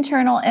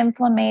internal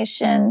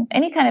inflammation.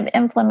 Any kind of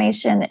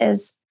inflammation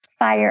is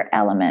fire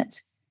element.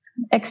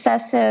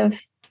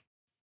 Excessive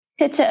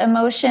pitta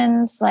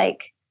emotions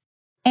like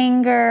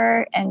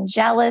anger and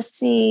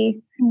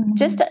jealousy,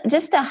 just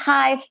a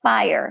high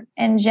fire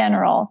in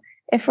general.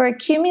 If we're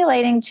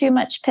accumulating too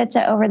much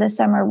pitta over the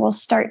summer, we'll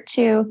start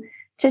to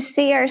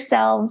see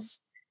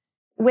ourselves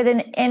with an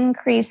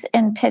increase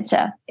in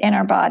pitta in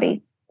our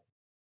body.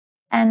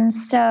 And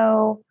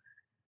so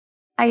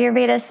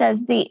Ayurveda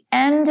says the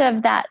end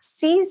of that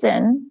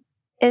season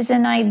is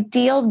an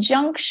ideal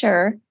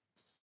juncture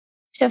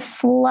to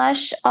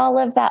flush all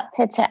of that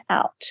pitta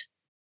out.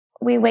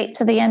 We wait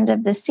till the end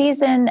of the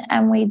season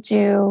and we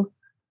do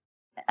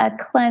a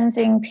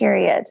cleansing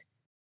period.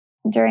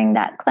 During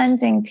that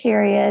cleansing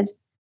period,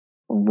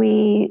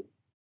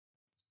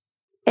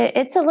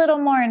 it's a little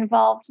more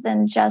involved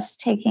than just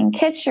taking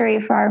Kitchery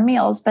for our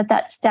meals, but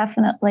that's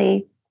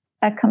definitely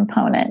a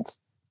component.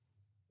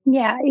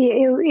 Yeah,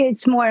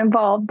 it's more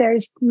involved.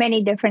 There's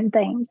many different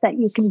things that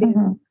you can do.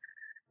 Mm-hmm.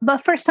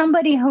 But for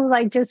somebody who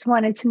just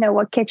wanted to know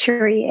what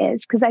Kitchery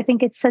is, because I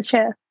think it's such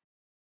a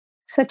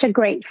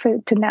great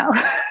food to know.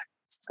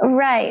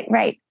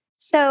 Right.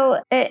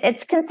 So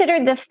it's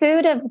considered the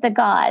food of the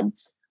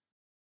gods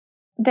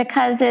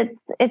because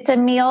it's a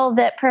meal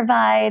that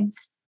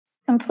provides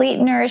complete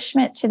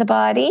nourishment to the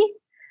body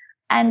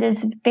and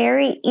is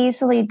very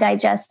easily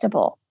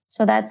digestible.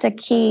 So that's a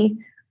key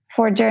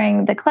for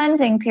during the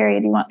cleansing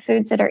period. You want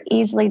foods that are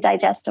easily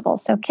digestible.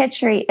 So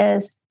Kitchery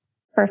is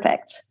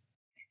perfect.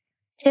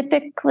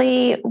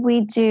 Typically,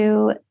 we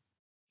do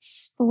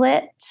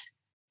split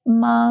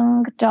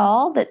mung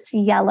dal that's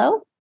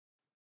yellow.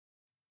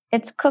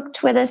 It's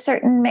cooked with a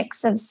certain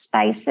mix of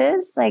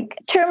spices like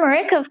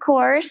turmeric, of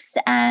course,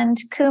 and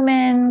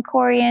cumin,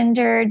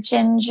 coriander,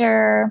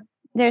 ginger.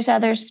 There's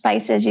other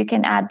spices you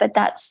can add, but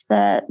that's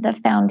the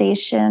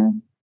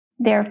foundation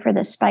there for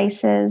the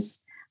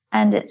spices.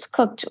 And it's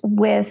cooked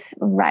with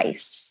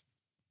rice.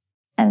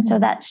 And so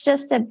that's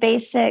just a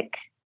basic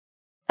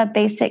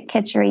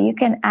Kitchery. You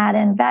can add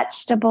in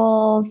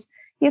vegetables.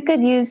 You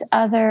could use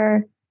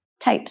other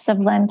types of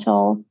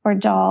lentil or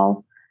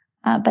dal,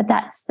 but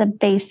that's the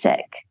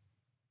basic.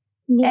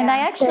 Yeah, and I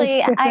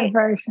actually,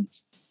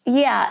 versions.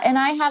 Yeah, and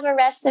I have a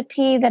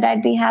recipe that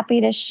I'd be happy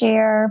to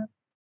share.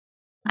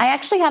 I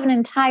actually have an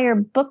entire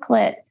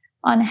booklet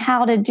on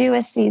how to do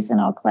a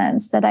seasonal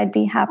cleanse that I'd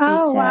be happy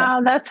to. Oh,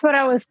 wow. That's what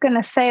I was going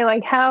to say.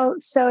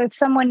 So if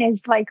someone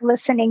is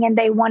listening and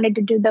they wanted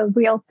to do the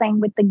real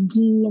thing with the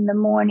ghee in the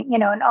morning,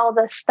 and all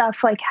the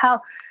stuff,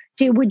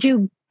 would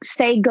you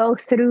say go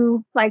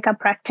through a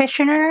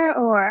practitioner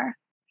or?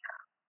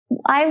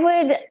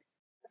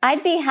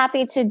 I'd be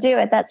happy to do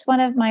it. That's one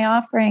of my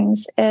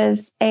offerings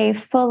is a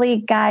fully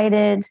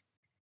guided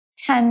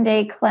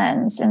 10-day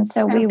cleanse. And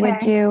so we would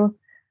do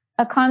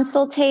a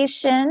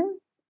consultation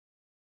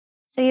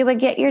So you would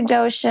get your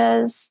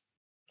doshas,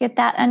 get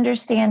that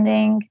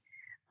understanding.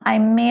 I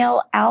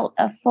mail out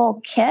a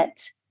full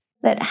kit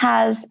that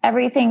has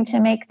everything to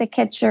make the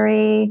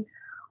khichdi,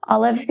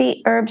 all of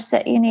the herbs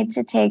that you need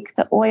to take,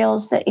 the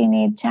oils that you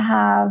need to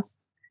have.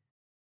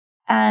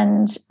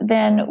 And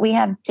then we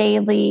have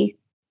daily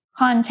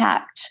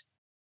contact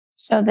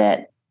so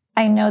that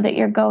I know that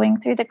you're going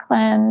through the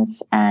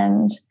cleanse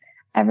and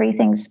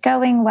everything's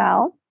going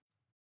well.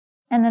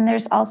 And then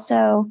there's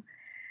also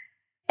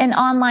an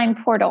online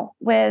portal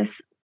with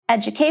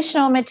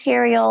educational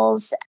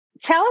materials.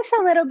 Tell us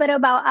a little bit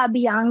about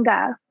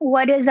Abhyanga.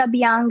 What is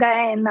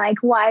Abhyanga and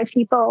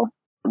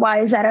why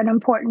is that an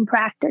important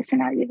practice in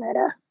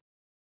Ayurveda?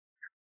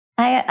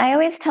 I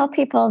always tell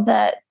people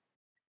that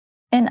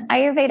in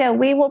Ayurveda,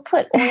 we will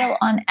put oil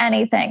on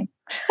anything.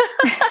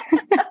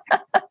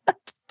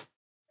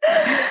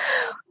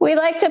 We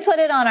like to put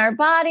it on our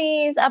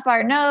bodies, up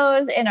our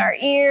nose, in our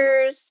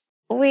ears.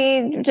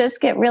 We just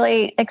get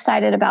really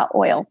excited about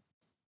oil.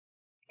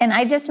 And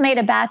I just made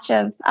a batch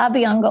of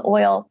Abhyanga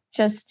oil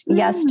just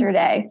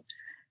yesterday.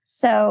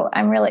 So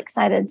I'm really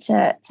excited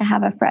to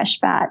have a fresh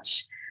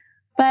batch.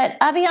 But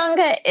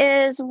Abhyanga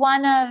is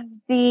one of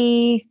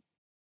the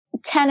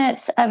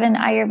tenets of an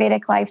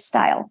Ayurvedic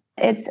lifestyle.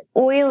 It's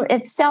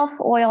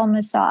self-oil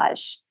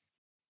massage.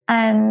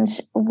 And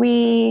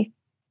we,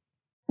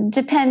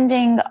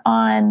 depending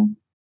on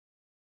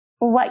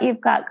what you've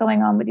got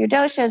going on with your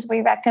doshas,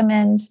 we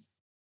recommend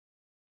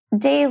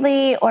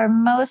daily or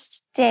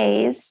most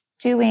days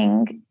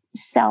doing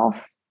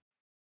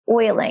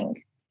self-oiling.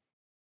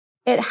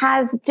 It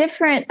has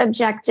different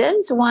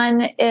objectives.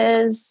 One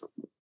is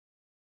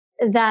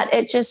that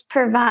it just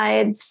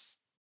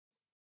provides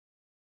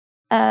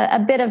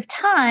a bit of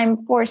time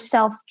for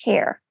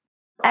self-care.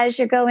 As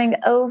you're going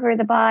over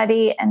the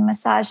body and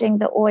massaging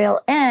the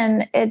oil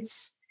in,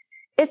 it's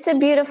a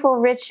beautiful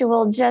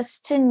ritual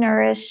just to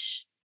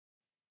nourish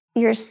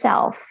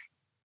yourself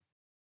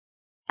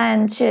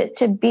and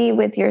to be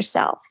with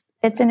yourself.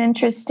 It's an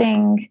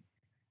interesting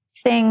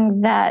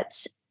thing that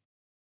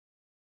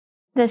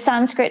the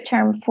Sanskrit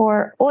term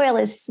for oil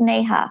is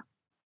sneha.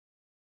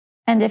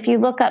 And if you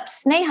look up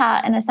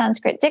sneha in a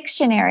Sanskrit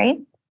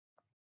dictionary,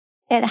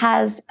 it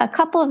has a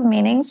couple of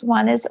meanings.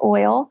 One is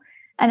oil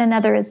and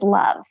another is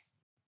love.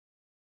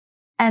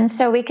 And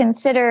so we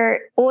consider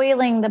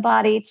oiling the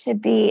body to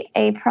be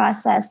a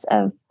process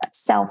of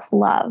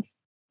self-love.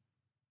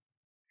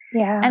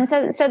 Yeah. And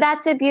so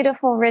that's a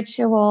beautiful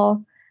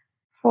ritual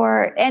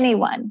for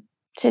anyone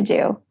to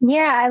do.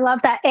 Yeah, I love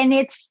that. And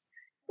it's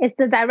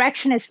the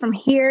direction is from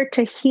here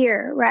to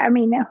here, right? I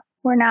mean,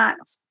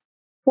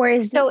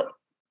 so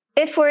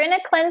if we're in a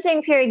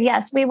cleansing period,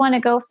 yes, we want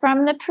to go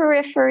from the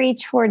periphery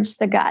towards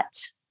the gut.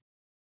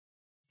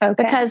 Okay.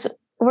 Because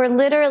we're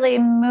literally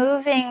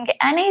moving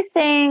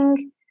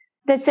anything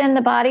that's in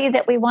the body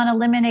that we want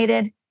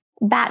eliminated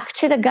back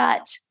to the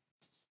gut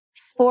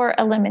for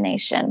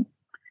elimination.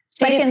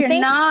 So but if you're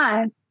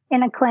not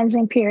in a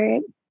cleansing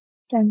period,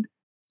 then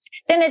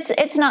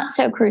it's not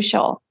so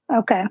crucial.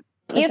 Okay.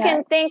 You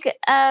can think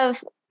of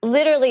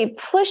literally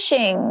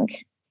pushing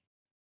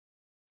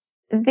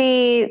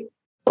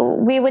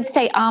we would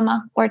say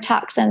ama or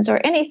toxins or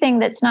anything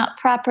that's not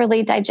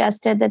properly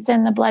digested, that's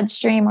in the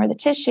bloodstream or the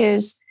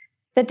tissues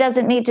that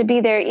doesn't need to be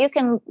there. You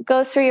can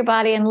go through your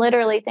body and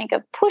literally think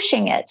of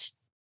pushing it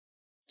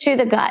to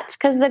the gut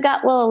because the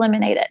gut will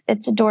eliminate it.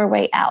 It's a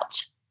doorway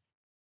out.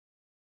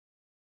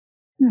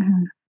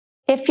 Mm-hmm.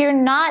 If you're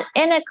not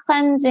in a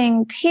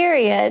cleansing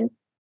period,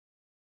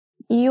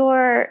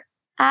 your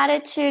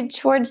attitude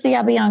towards the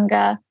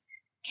Abhyanga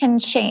can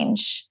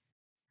change.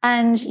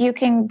 And you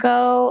can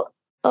go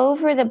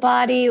over the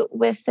body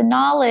with the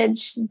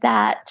knowledge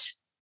that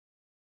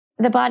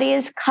the body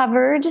is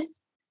covered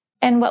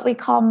in what we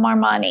call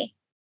marmani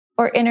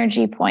or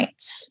energy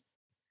points.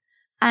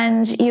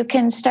 And you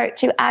can start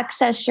to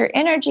access your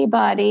energy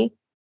body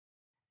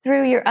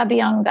through your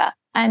Abhyanga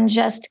and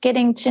just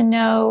getting to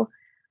know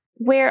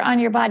where on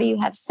your body you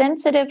have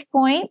sensitive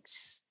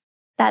points.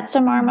 That's a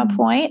marma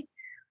point.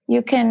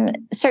 You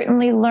can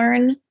certainly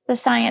learn the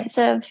science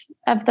of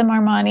the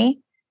marmani.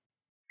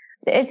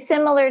 It's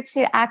similar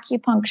to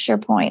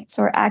acupuncture points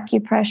or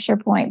acupressure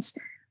points,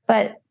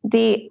 but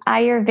the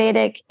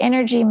Ayurvedic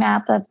energy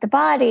map of the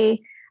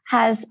body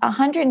has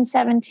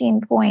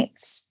 117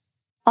 points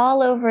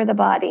all over the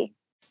body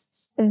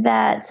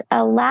that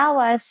allow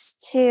us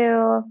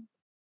to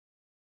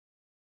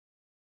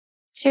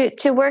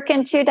work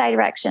in two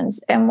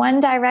directions. In one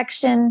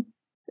direction,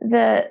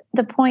 the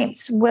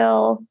points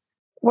will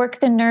work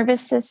the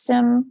nervous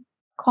system,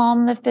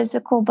 calm the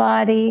physical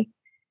body,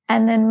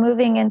 and then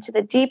moving into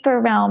the deeper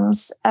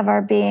realms of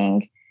our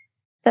being,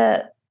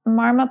 the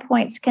marma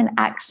points can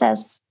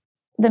access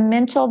the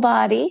mental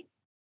body,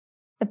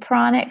 the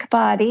pranic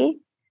body,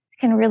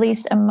 can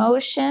release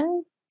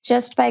emotion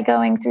just by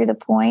going through the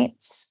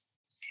points.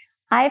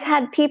 I've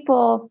had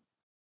people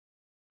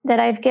that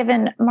I've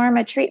given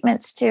marma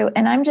treatments to,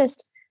 and I'm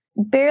just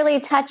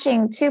barely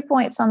touching 2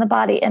 points on the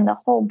body, and the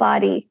whole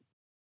body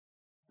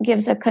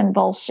gives a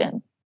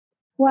convulsion.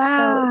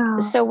 Wow.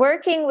 So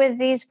working with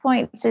these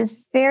points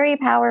is very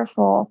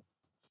powerful.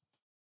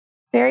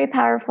 Very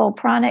powerful.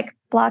 Pranic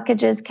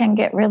blockages can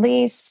get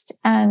released,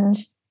 and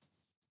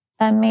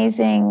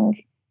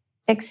amazing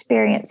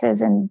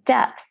experiences and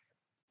depth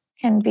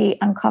can be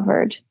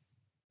uncovered.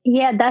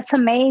 Yeah, that's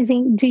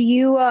amazing. Do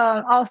you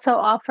also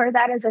offer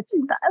that as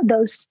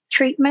those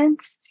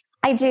treatments?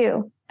 I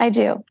do.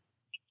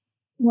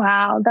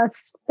 Wow,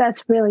 that's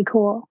really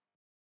cool.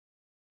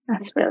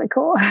 That's really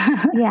cool.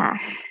 Yeah.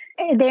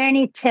 Are there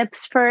any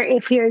tips for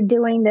if you're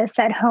doing this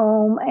at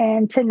home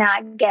and to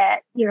not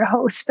get your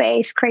whole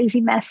space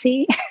crazy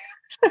messy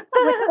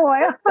with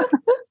oil?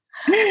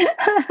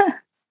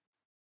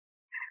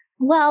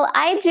 Well,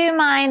 I do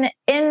mine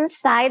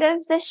inside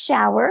of the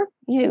shower.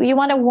 You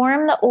want to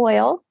warm the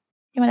oil.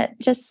 You want it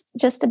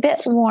just a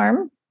bit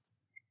warm.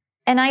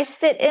 And I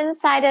sit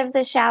inside of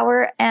the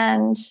shower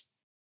and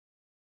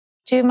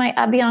do my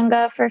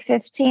abhyanga for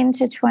 15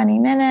 to 20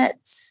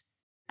 minutes.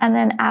 And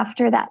then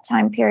after that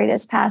time period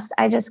has passed,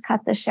 I just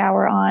cut the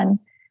shower on,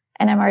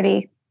 and I'm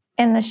already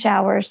in the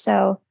shower.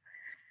 So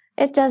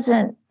it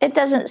doesn't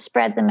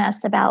spread the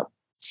mess about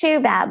too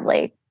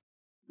badly.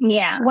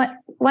 Yeah.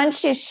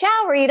 Once you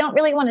shower, you don't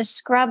really want to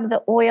scrub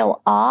the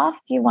oil off.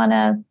 You want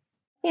to,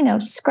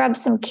 scrub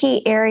some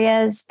key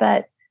areas,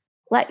 but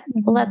let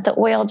the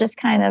oil just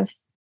kind of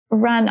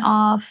run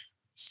off,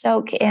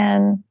 soak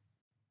in,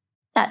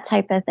 that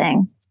type of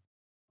thing.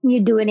 You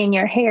do it in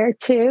your hair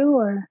too,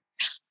 or?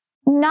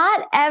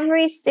 Not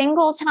every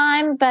single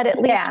time, but at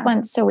least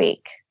once a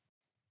week.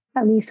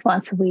 At least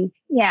once a week.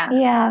 Yeah.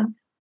 Yeah.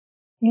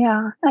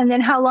 Yeah. And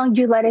then how long do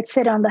you let it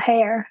sit on the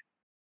hair?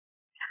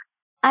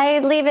 I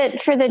leave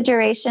it for the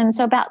duration,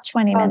 so about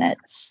 20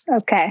 minutes.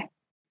 Okay.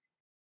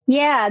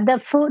 Yeah,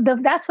 that's what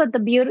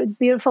the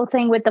beautiful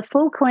thing with the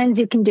full cleanse,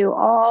 you can do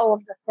all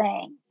of the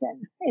things,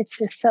 and it's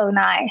just so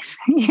nice.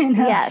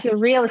 Yes.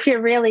 If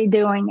you're really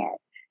doing it.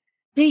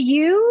 Do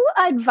you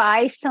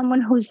advise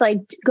someone who's like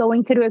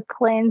going through a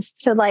cleanse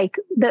to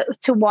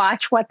to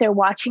watch what they're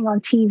watching on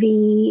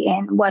TV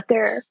and what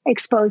they're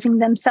exposing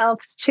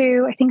themselves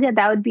to? I think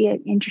that would be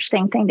an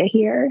interesting thing to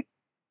hear.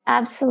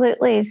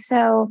 Absolutely.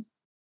 So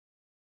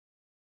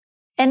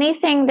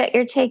anything that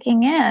you're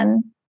taking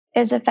in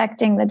is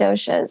affecting the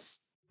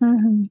doshas.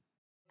 Mm-hmm.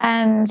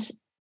 And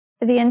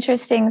the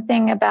interesting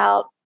thing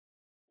about,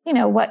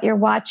 what you're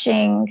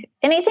watching,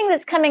 anything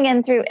that's coming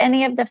in through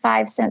any of the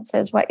five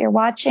senses, what you're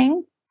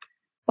watching,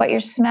 what you're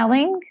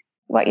smelling,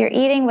 what you're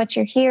eating, what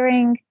you're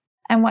hearing,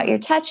 and what you're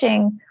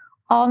touching,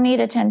 all need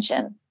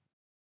attention.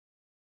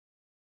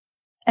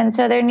 And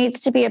so there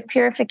needs to be a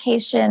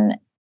purification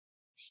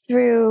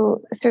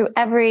through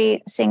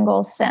every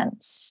single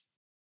sense.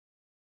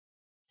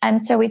 And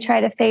so we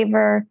try to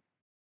favor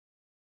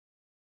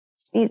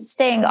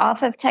staying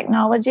off of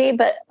technology,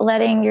 but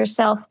letting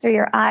yourself through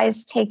your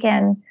eyes take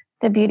in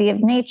the beauty of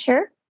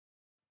nature,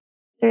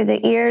 through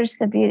the ears,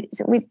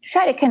 we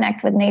try to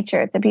connect with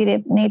nature, the beauty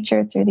of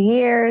nature through the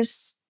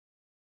ears,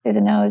 through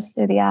the nose,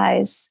 through the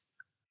eyes,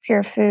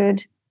 pure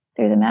food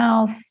through the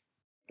mouth,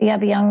 the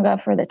abhyanga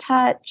for the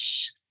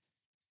touch.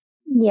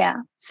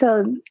 Yeah.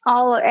 So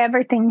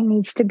everything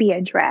needs to be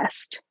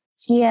addressed.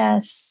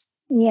 Yes.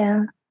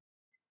 Yeah.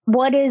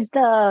 What is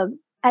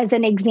as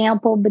an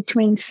example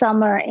between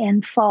summer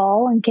and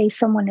fall, in case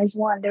someone is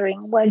wondering,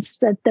 what's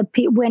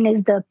when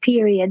is the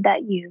period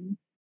that you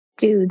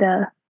do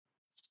like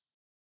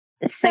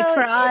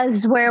for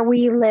us where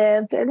we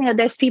live,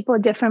 there's people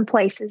in different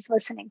places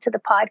listening to the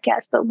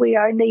podcast, but we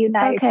are in the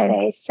United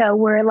States. So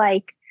we're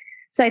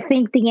so I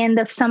think the end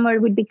of summer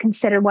would be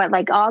considered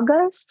like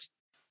August?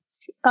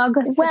 Well,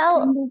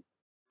 September?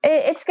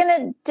 It's going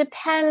to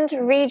depend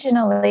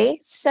regionally.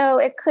 So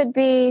it could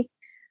be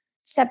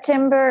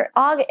September,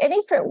 August,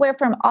 anywhere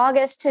from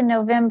August to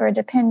November,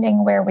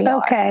 depending where we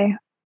are.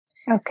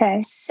 Okay.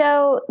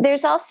 So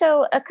there's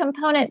also a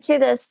component to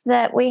this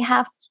that we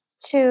have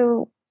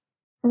to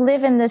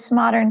live in this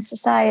modern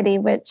society,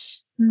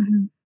 which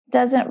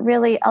doesn't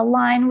really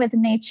align with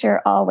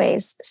nature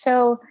always.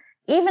 So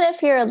even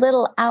if you're a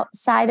little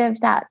outside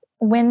of that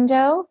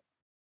window,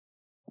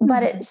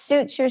 but it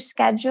suits your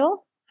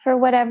schedule for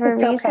whatever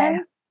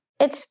reason,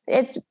 it's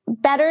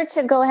better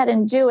to go ahead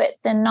and do it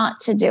than not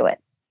to do it.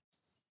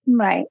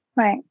 Right.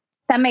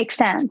 That makes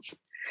sense.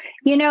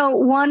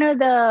 One of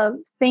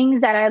the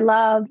things that I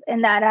love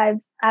and that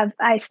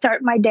I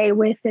start my day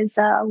with is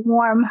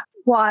warm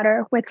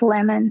water with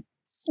lemon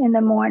in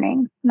the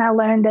morning. And I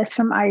learned this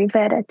from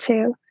Ayurveda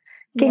too.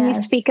 Can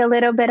you speak a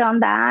little bit on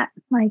that?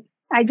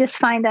 I just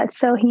find that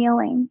so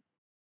healing.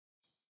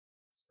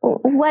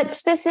 What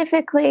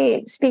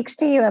specifically speaks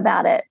to you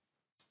about it?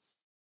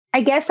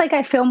 I guess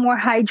I feel more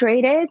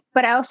hydrated,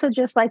 but I also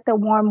just like the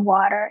warm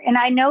water. And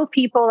I know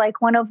people,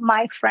 like one of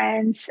my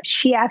friends,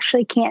 she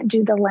actually can't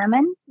do the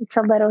lemon. It's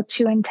a little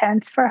too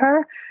intense for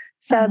her.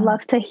 So I'd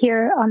love to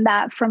hear on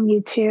that from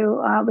you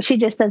too. But she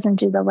just doesn't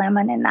do the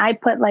lemon. And I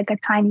put a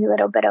tiny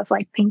little bit of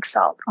pink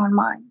salt on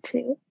mine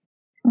too.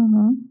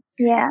 Mm-hmm.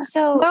 Yeah.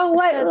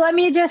 Let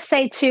me just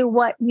say too,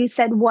 what you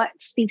said, what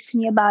speaks to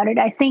me about it.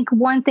 I think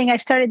one thing I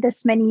started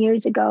this many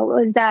years ago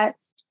was that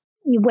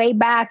way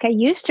back, I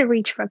used to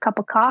reach for a cup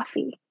of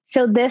coffee.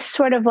 So this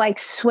sort of like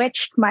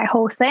switched my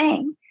whole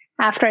thing.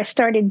 After I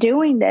started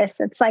doing this,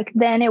 it's like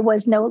then it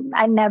was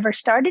I never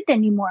started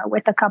anymore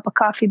with a cup of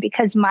coffee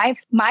because my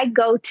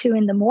go-to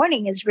in the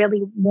morning is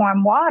really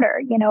warm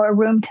water, or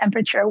room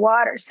temperature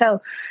water.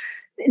 So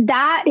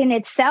that in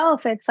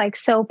itself, it's like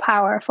so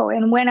powerful.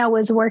 And when I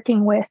was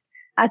working with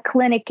a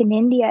clinic in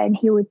India and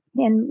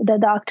the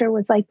doctor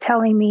was like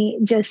telling me,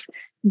 just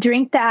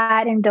drink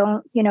that and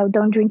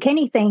don't drink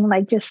anything,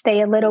 like just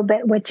stay a little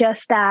bit with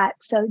just that.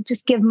 So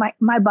just give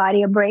my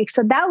body a break.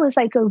 So that was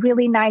like a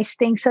really nice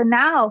thing. So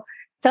now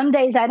some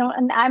days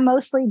I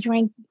mostly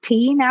drink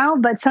tea now,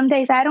 but some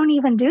days I don't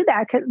even do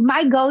that because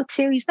my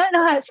go-to, you don't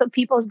know how some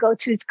people's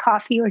go-to is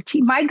coffee or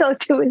tea. My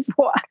go-to is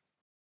water.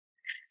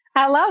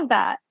 I love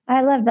that.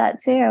 I love that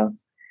too.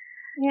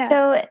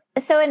 Yeah.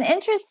 So an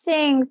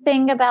interesting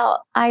thing about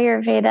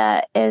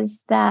Ayurveda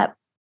is that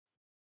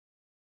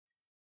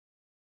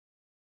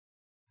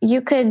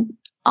you could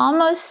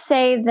almost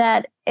say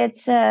that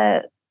it's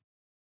a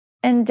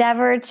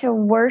endeavor to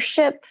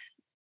worship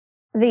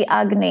the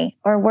Agni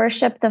or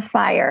worship the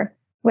fire,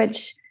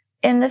 which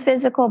in the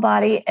physical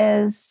body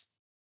is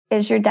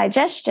your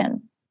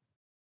digestion.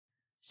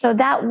 So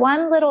that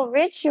one little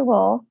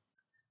ritual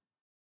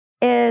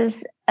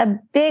is a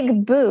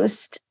big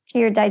boost to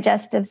your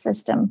digestive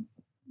system.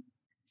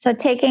 So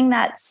taking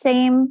that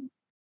same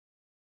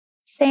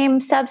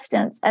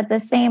substance at the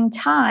same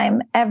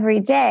time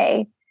every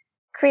day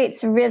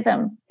creates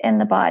rhythm in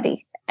the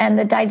body. And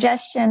the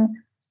digestion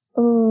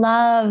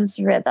loves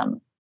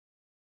rhythm.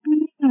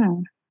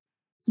 Mm-hmm.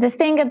 The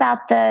thing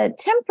about the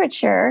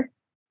temperature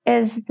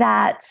is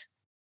that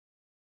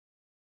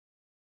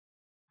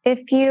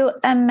if you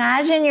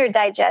imagine your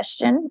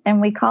digestion,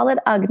 and we call it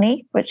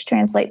Agni, which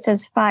translates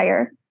as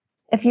fire,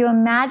 if you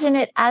imagine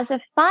it as a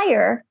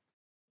fire,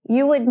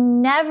 you would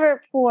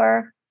never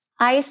pour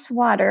ice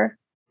water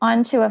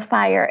onto a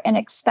fire and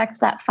expect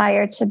that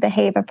fire to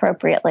behave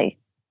appropriately.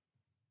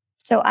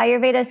 So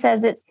Ayurveda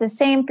says it's the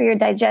same for your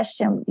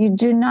digestion. You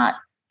do not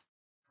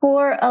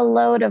pour a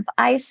load of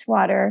ice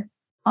water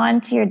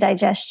onto your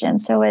digestion.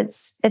 So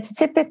it's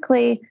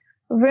typically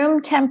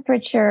room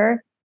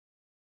temperature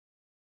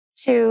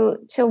to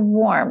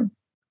warm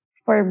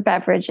for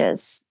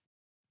beverages.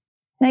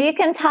 Now you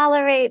can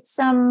tolerate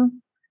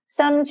some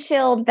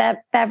chilled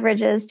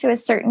beverages to a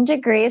certain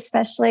degree,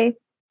 especially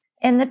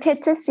in the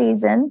Pitta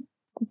season,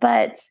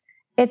 but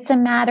it's a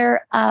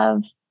matter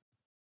of,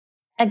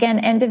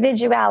 again,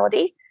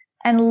 individuality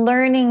and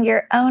learning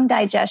your own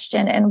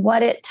digestion and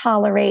what it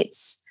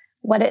tolerates,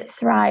 what it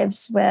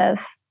thrives with.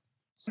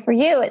 For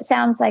you, it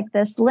sounds like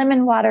this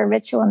lemon water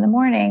ritual in the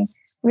morning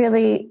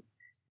really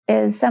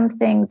is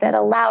something that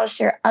allows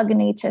your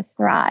Agni to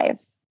thrive.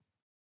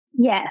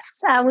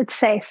 Yes, I would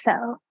say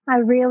so. I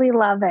really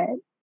love it.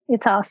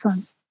 It's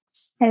awesome.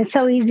 And it's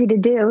so easy to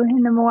do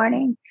in the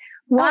morning.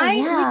 Why?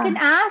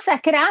 I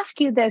could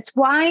ask you this.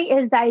 Why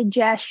is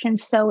digestion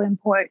so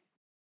important?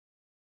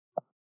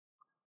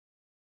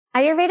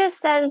 Ayurveda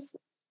says,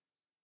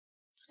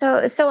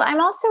 so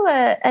I'm also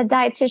a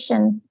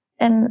dietitian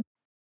and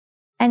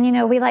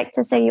we like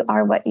to say you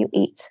are what you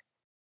eat.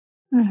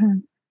 Mm-hmm.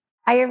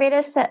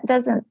 Ayurveda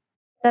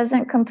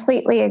doesn't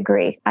completely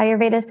agree.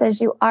 Ayurveda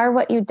says you are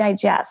what you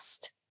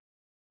digest.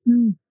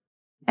 Mm.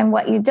 And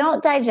what you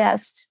don't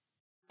digest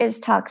is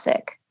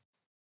toxic.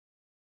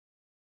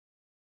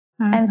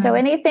 Mm-hmm. And so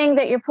anything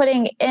that you're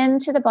putting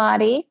into the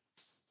body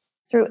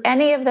through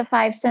any of the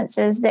five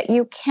senses that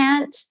you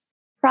can't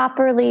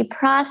properly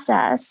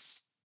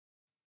process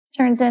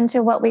turns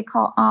into what we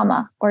call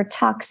ama, or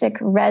toxic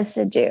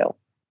residue.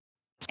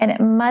 And it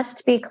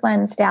must be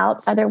cleansed out.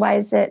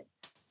 Otherwise it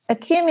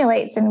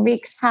accumulates and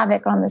wreaks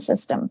havoc on the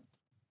system.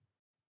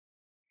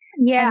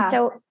 Yeah. And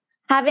so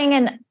having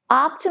an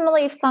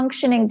optimally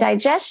functioning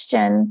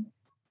digestion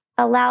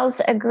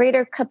allows a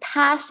greater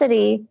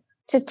capacity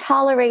to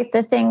tolerate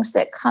the things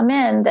that come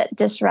in that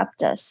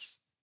disrupt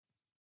us.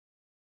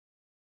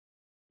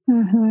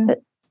 Mm-hmm.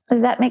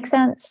 Does that make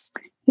sense?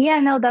 Yeah,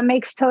 no, that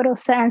makes total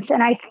sense.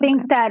 And I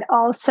think that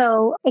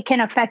also it can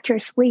affect your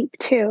sleep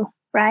too,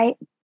 right?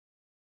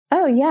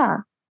 Oh, yeah.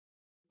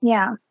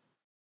 Yeah.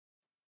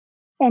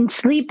 And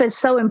sleep is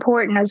so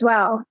important as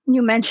well.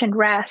 You mentioned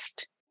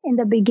rest in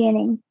the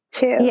beginning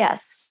too.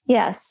 Yes.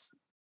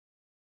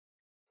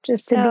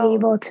 Just to be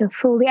able to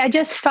fully, I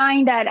just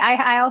find that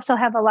I also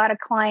have a lot of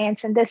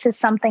clients, and this is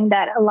something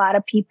that a lot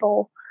of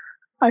people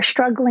are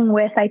struggling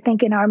with, I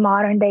think, in our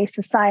modern day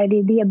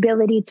society, the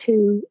ability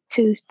to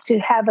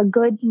have a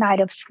good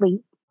night of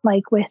sleep,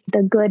 like with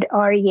the good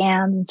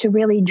REM, to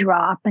really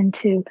drop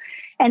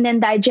and then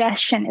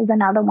digestion is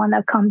another one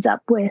that comes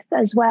up with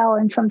as well.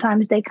 And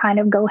sometimes they kind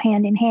of go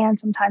hand in hand,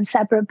 sometimes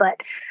separate. But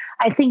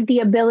I think the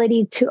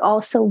ability to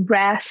also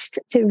rest,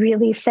 to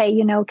really say,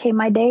 okay,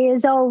 my day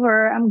is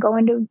over, I'm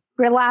going to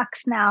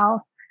relax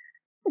now,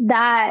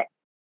 that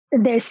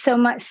there's so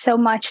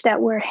much that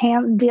we're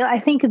I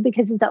think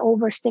because of the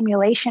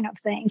overstimulation of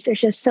things,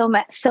 there's just so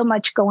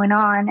much going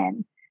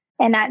on.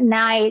 And at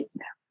night,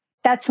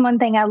 That's one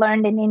thing I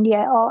learned in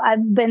India. Oh,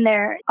 I've been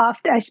there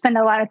often. I spend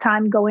a lot of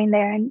time going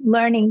there and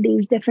learning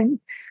these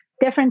different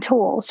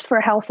tools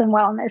for health and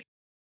wellness.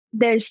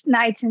 There's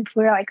nights and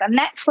we're like on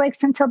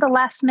Netflix until the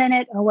last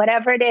minute or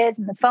whatever it is,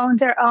 and the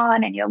phones are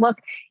on and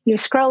you're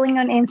scrolling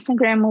on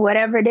Instagram or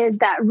whatever it is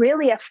that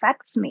really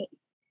affects me,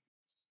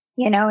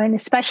 and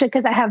especially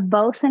because I have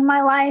both in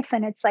my life.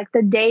 And it's like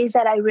the days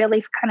that I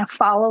really kind of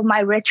follow my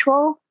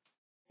ritual,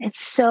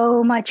 it's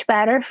so much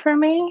better for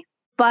me.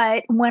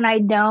 But when I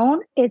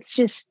don't, it's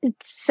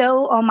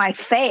so on my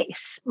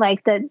face,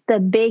 like the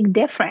big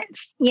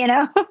difference,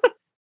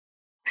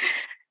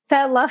 So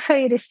I'd love for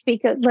you to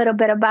speak a little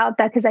bit about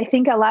that, because I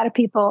think a lot of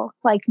people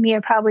like me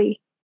are probably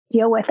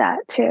deal with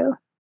that too.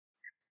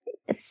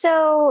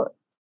 So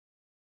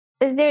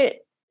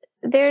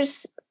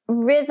there's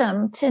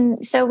rhythm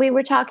so we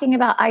were talking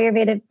about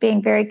Ayurveda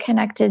being very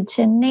connected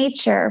to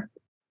nature,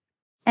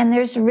 and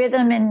there's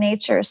rhythm in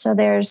nature. So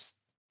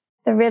there's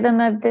the rhythm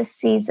of the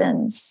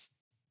seasons,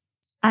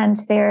 and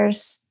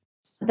there's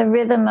the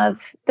rhythm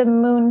of the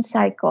moon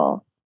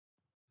cycle,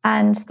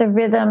 and the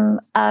rhythm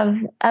of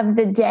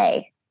the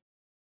day.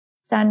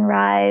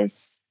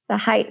 Sunrise, the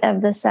height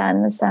of the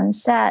sun, the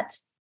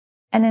sunset,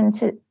 and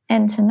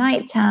into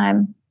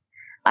nighttime.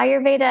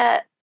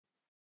 Ayurveda,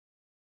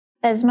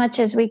 as much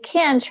as we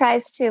can,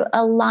 tries to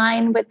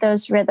align with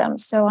those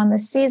rhythms. So on the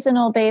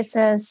seasonal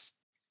basis,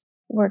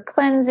 we're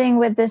cleansing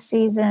with the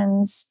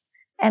seasons.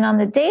 And on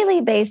the daily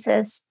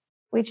basis,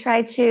 we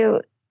try to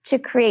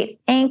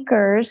create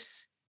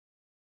anchors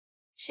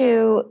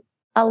to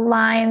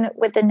align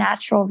with the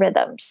natural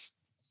rhythms.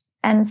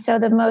 And so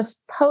the most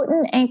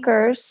potent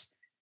anchors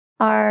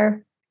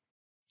are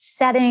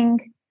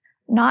setting,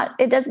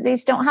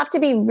 these don't have to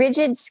be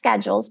rigid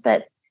schedules,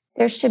 but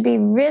there should be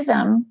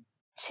rhythm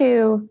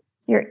to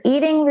your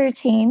eating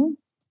routine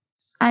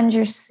and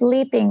your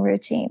sleeping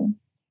routine.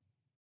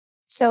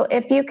 So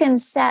if you can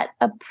set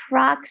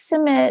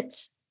approximate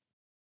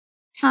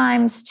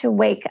times to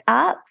wake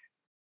up,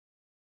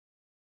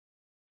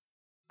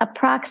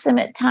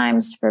 approximate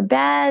times for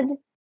bed,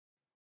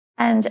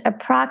 and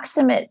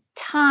approximate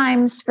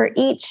times for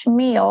each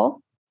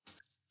meal.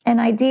 And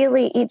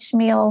ideally, each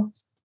meal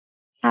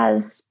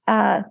has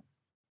a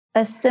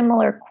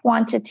similar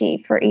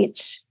quantity for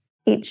each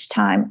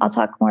time. I'll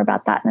talk more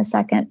about that in a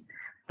second.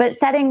 But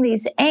setting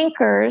these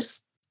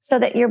anchors so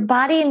that your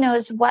body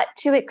knows what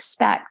to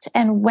expect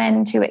and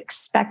when to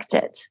expect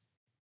it.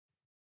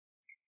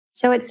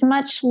 So it's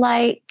much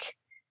like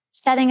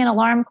setting an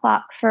alarm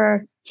clock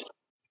for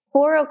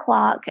 4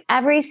 o'clock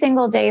every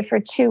single day for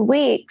 2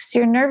 weeks.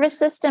 Your nervous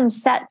system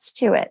sets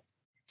to it,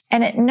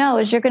 and it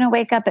knows you're going to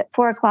wake up at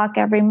 4 o'clock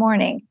every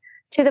morning,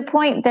 to the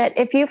point that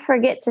if you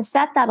forget to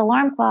set that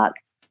alarm clock,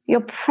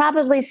 you'll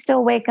probably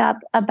still wake up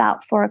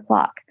about 4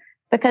 o'clock,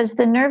 because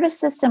the nervous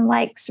system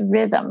likes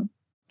rhythm.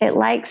 It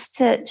likes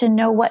to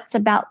know what's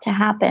about to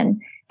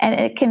happen, and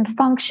it can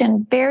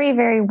function very,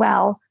 very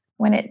well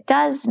when it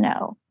does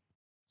know.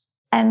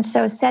 And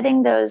so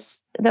setting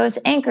those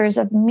anchors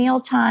of meal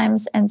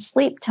times and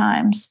sleep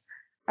times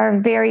are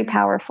very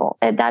powerful.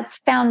 That's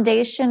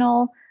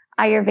foundational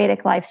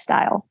Ayurvedic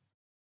lifestyle.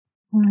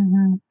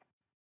 Mm-hmm.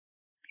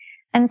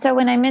 And so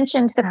when I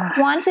mentioned the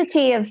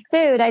quantity of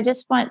food, I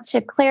just want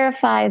to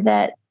clarify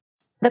that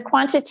the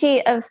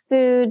quantity of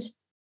food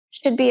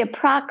should be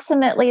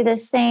approximately the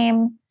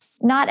same,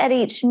 not at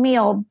each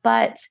meal,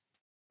 but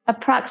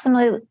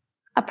approximately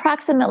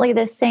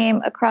the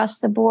same across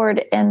the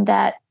board, in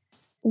that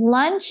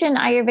lunch in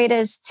Ayurveda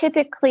is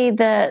typically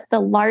the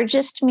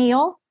largest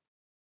meal.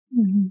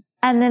 Mm-hmm.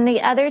 And then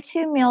the other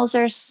 2 meals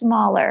are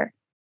smaller.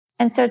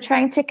 And so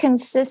trying to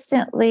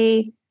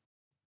consistently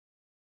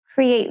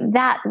create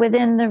that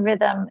within the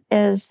rhythm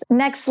is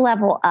next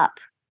level up.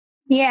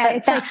 Yeah,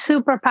 it's like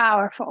super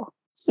powerful.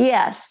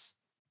 Yes.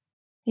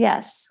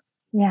 Yeah.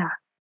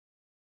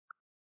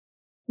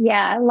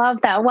 Yeah, I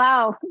love that.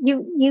 Wow.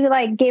 You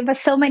like gave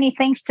us so many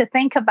things to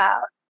think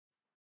about.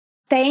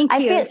 Thank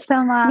you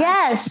so much.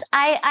 Yes.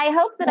 I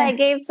hope that I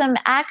gave some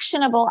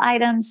actionable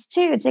items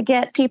too, to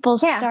get people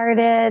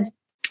started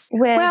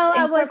with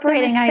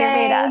incorporating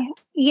Ayurveda.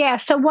 Yeah.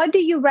 So what do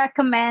you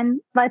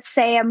recommend? Let's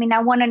say, I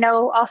want to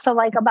know also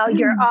like about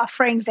your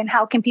offerings and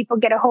how can people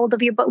get a hold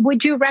of you, but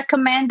would you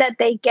recommend that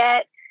they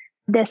get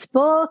this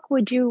book?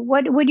 What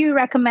would you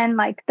recommend,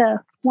 like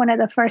one of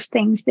the first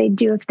things they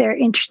do if they're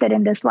interested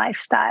in this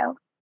lifestyle?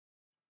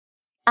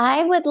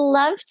 I would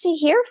love to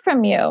hear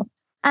from you.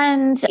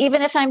 And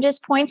even if I'm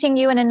just pointing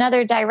you in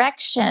another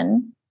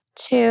direction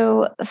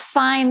to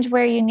find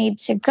where you need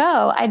to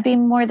go, I'd be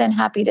more than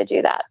happy to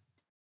do that.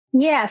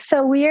 Yeah.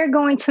 So we are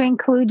going to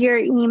include your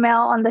email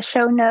on the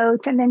show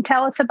notes, and then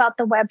tell us about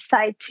the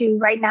website too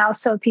right now,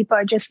 so people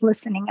are just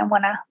listening and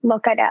want to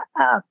look at it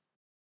up.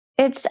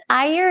 It's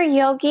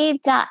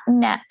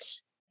ayuryogi.net.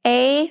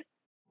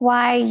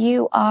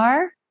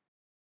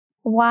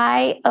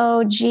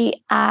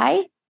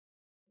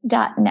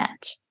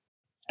 ayuryogi.net.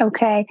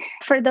 Okay.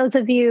 For those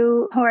of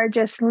you who are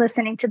just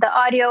listening to the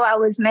audio, I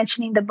was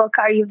mentioning the book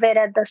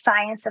Ayurveda, The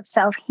Science of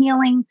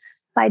Self-Healing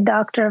by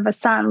Dr.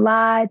 Vasant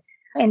Lad.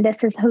 And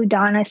this is who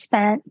Donna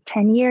spent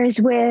 10 years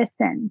with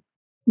and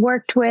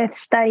worked with,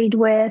 studied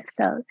with.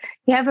 So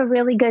you have a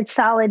really good,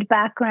 solid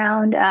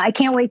background. I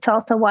can't wait to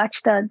also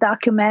watch the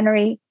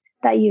documentary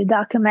that you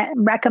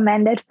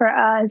recommended for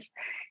us.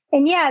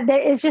 And yeah, there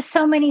is just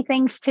so many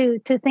things to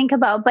think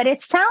about, but it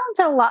sounds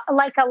a lot.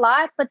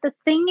 But the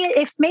thing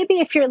is,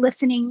 if you're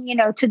listening,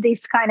 to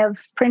these kind of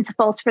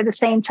principles for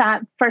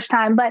the first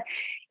time, but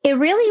it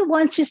really,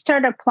 once you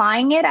start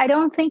applying it, I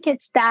don't think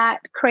it's that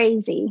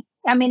crazy.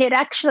 I mean, it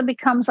actually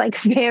becomes like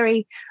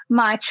very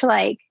much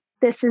like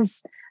this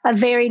is a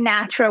very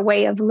natural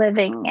way of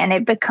living, and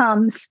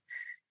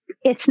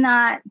it's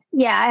not,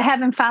 I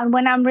haven't found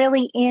when I'm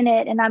really in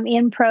it and I'm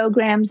in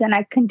programs and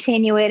I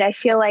continue it, I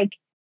feel like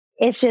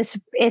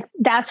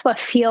that's what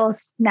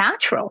feels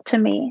natural to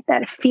me,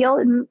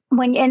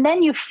 and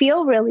then you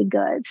feel really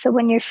good. So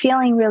when you're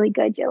feeling really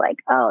good, you're like,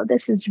 oh,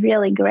 this is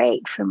really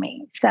great for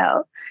me.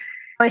 So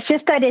it's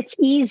just that it's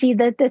easy.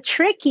 The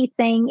tricky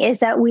thing is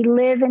that we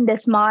live in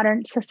this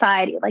modern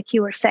society, like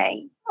you were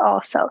saying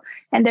also,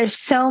 and there's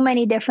so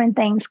many different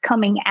things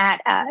coming at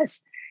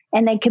us.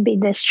 And they could be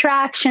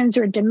distractions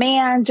or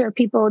demands or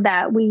people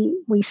that we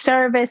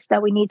service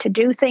that we need to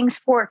do things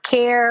for,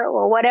 care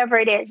or whatever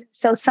it is.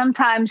 So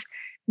sometimes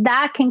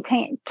that can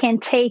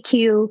take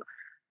you,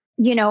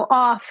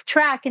 off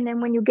track. And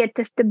then when you get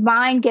the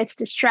mind gets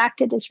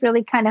distracted, it's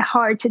really kind of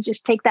hard to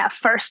just take that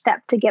first step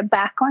to get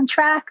back on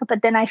track.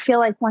 But then I feel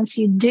like once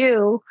you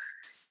do,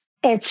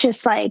 it's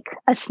just like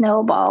a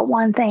snowball.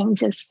 One thing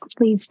just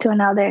leads to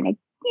another, and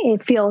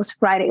it feels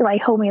right,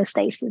 like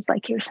homeostasis,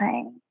 like you're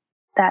saying.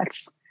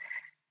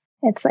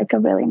 It's like a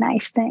really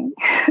nice thing.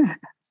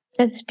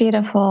 It's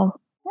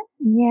beautiful.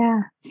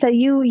 Yeah. So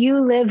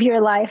you live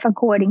your life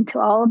according to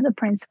all of the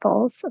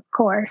principles, of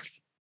course.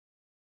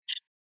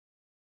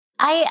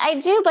 I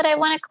do, but I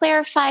want to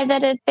clarify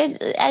that it,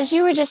 as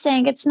you were just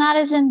saying, it's not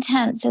as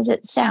intense as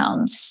it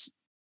sounds.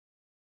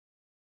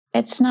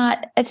 It's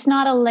not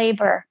a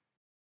labor.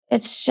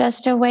 It's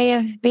just a way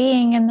of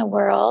being in the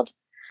world.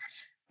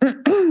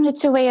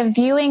 It's a way of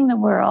viewing the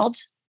world.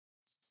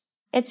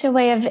 It's a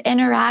way of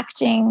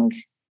interacting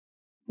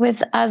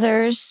with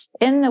others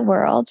in the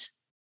world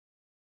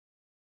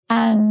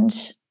and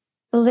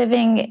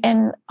living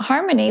in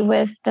harmony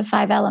with the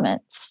 5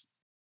 elements.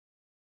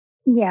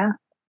 Yeah,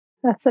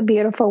 that's a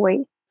beautiful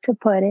way to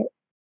put it.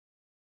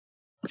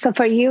 So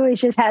for you, it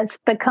just has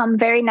become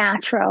very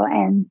natural,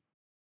 and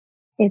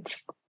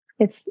it's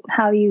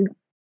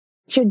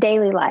your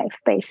daily life,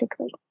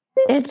 basically.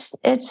 It's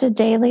a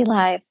daily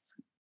life.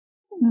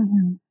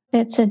 Mm-hmm.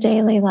 It's a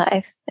daily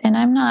life. And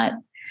I'm not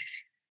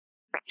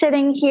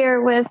sitting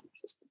here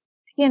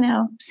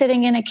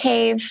sitting in a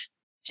cave,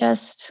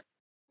 just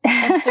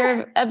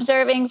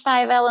observing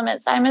 5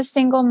 elements. I'm a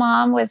single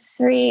mom with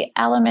 3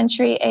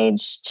 elementary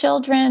age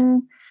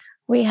children.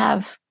 We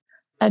have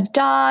a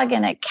dog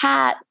and a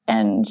cat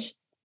and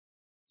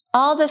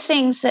all the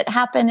things that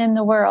happen in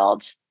the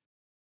world.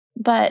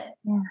 But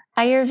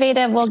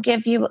Ayurveda will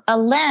give you a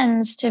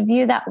lens to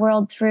view that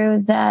world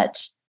through that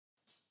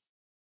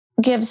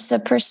gives the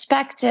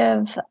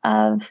perspective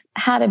of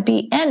how to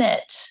be in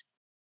it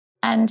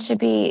and to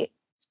be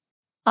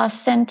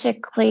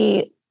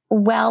authentically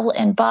well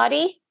in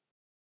body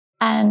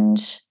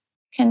and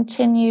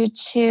continue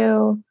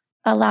to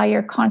allow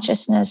your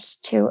consciousness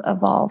to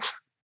evolve.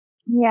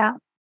 Yeah.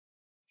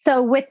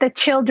 So with the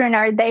children,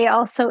 are they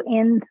also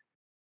in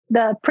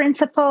the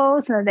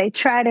principles, or they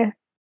try to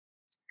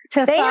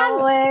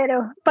follow it?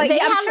 But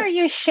I'm sure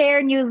you share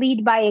and you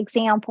lead by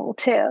example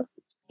too.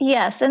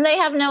 Yes. And they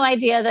have no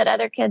idea that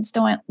other kids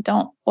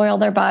don't oil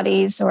their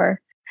bodies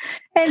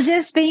and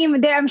just being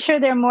there. I'm sure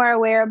they're more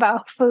aware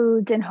about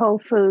foods and whole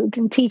foods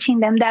and teaching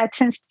them that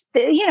since,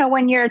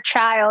 when you're a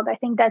child, I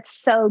think that's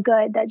so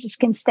good that just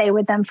can stay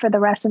with them for the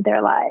rest of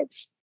their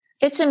lives.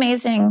 It's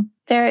amazing.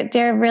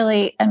 They're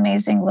really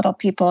amazing little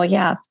people.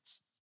 Yeah.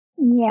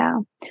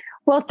 Yeah.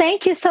 Well,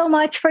 thank you so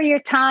much for your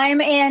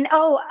time. And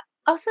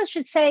also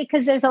should say,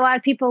 because there's a lot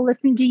of people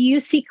listening, do you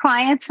see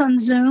clients on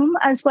Zoom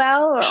as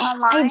well or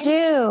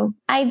online?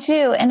 I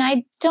do. And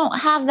I don't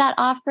have that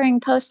offering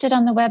posted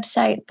on the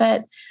website,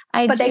 but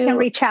But they can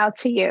reach out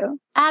to you.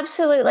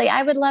 Absolutely.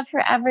 I would love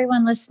for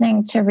everyone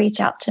listening to reach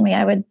out to me.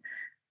 I would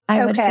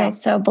feel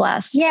so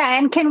blessed. Yeah,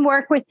 and can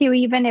work with you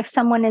even if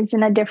someone is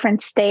in a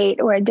different state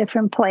or a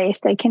different place.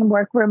 They can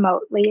work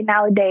remotely.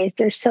 Nowadays,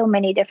 there's so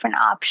many different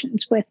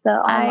options with the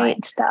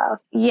online stuff.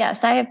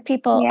 Yes, I have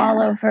people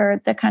all over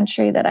the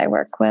country that I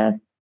work with.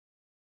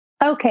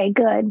 Okay,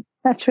 good.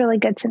 That's really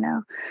good to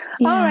know.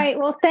 Yeah. All right.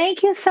 Well,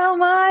 thank you so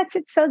much.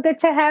 It's so good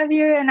to have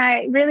you. And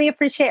I really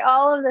appreciate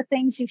all of the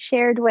things you've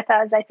shared with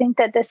us. I think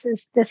that this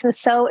was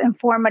so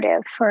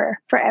informative for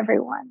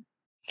everyone.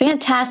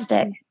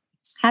 Fantastic.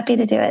 Happy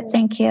to do it.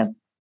 Thank you.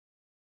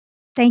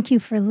 Thank you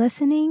for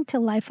listening to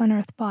Life on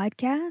Earth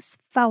podcast.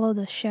 Follow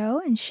the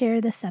show and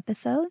share this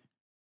episode.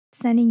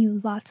 Sending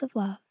you lots of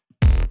love.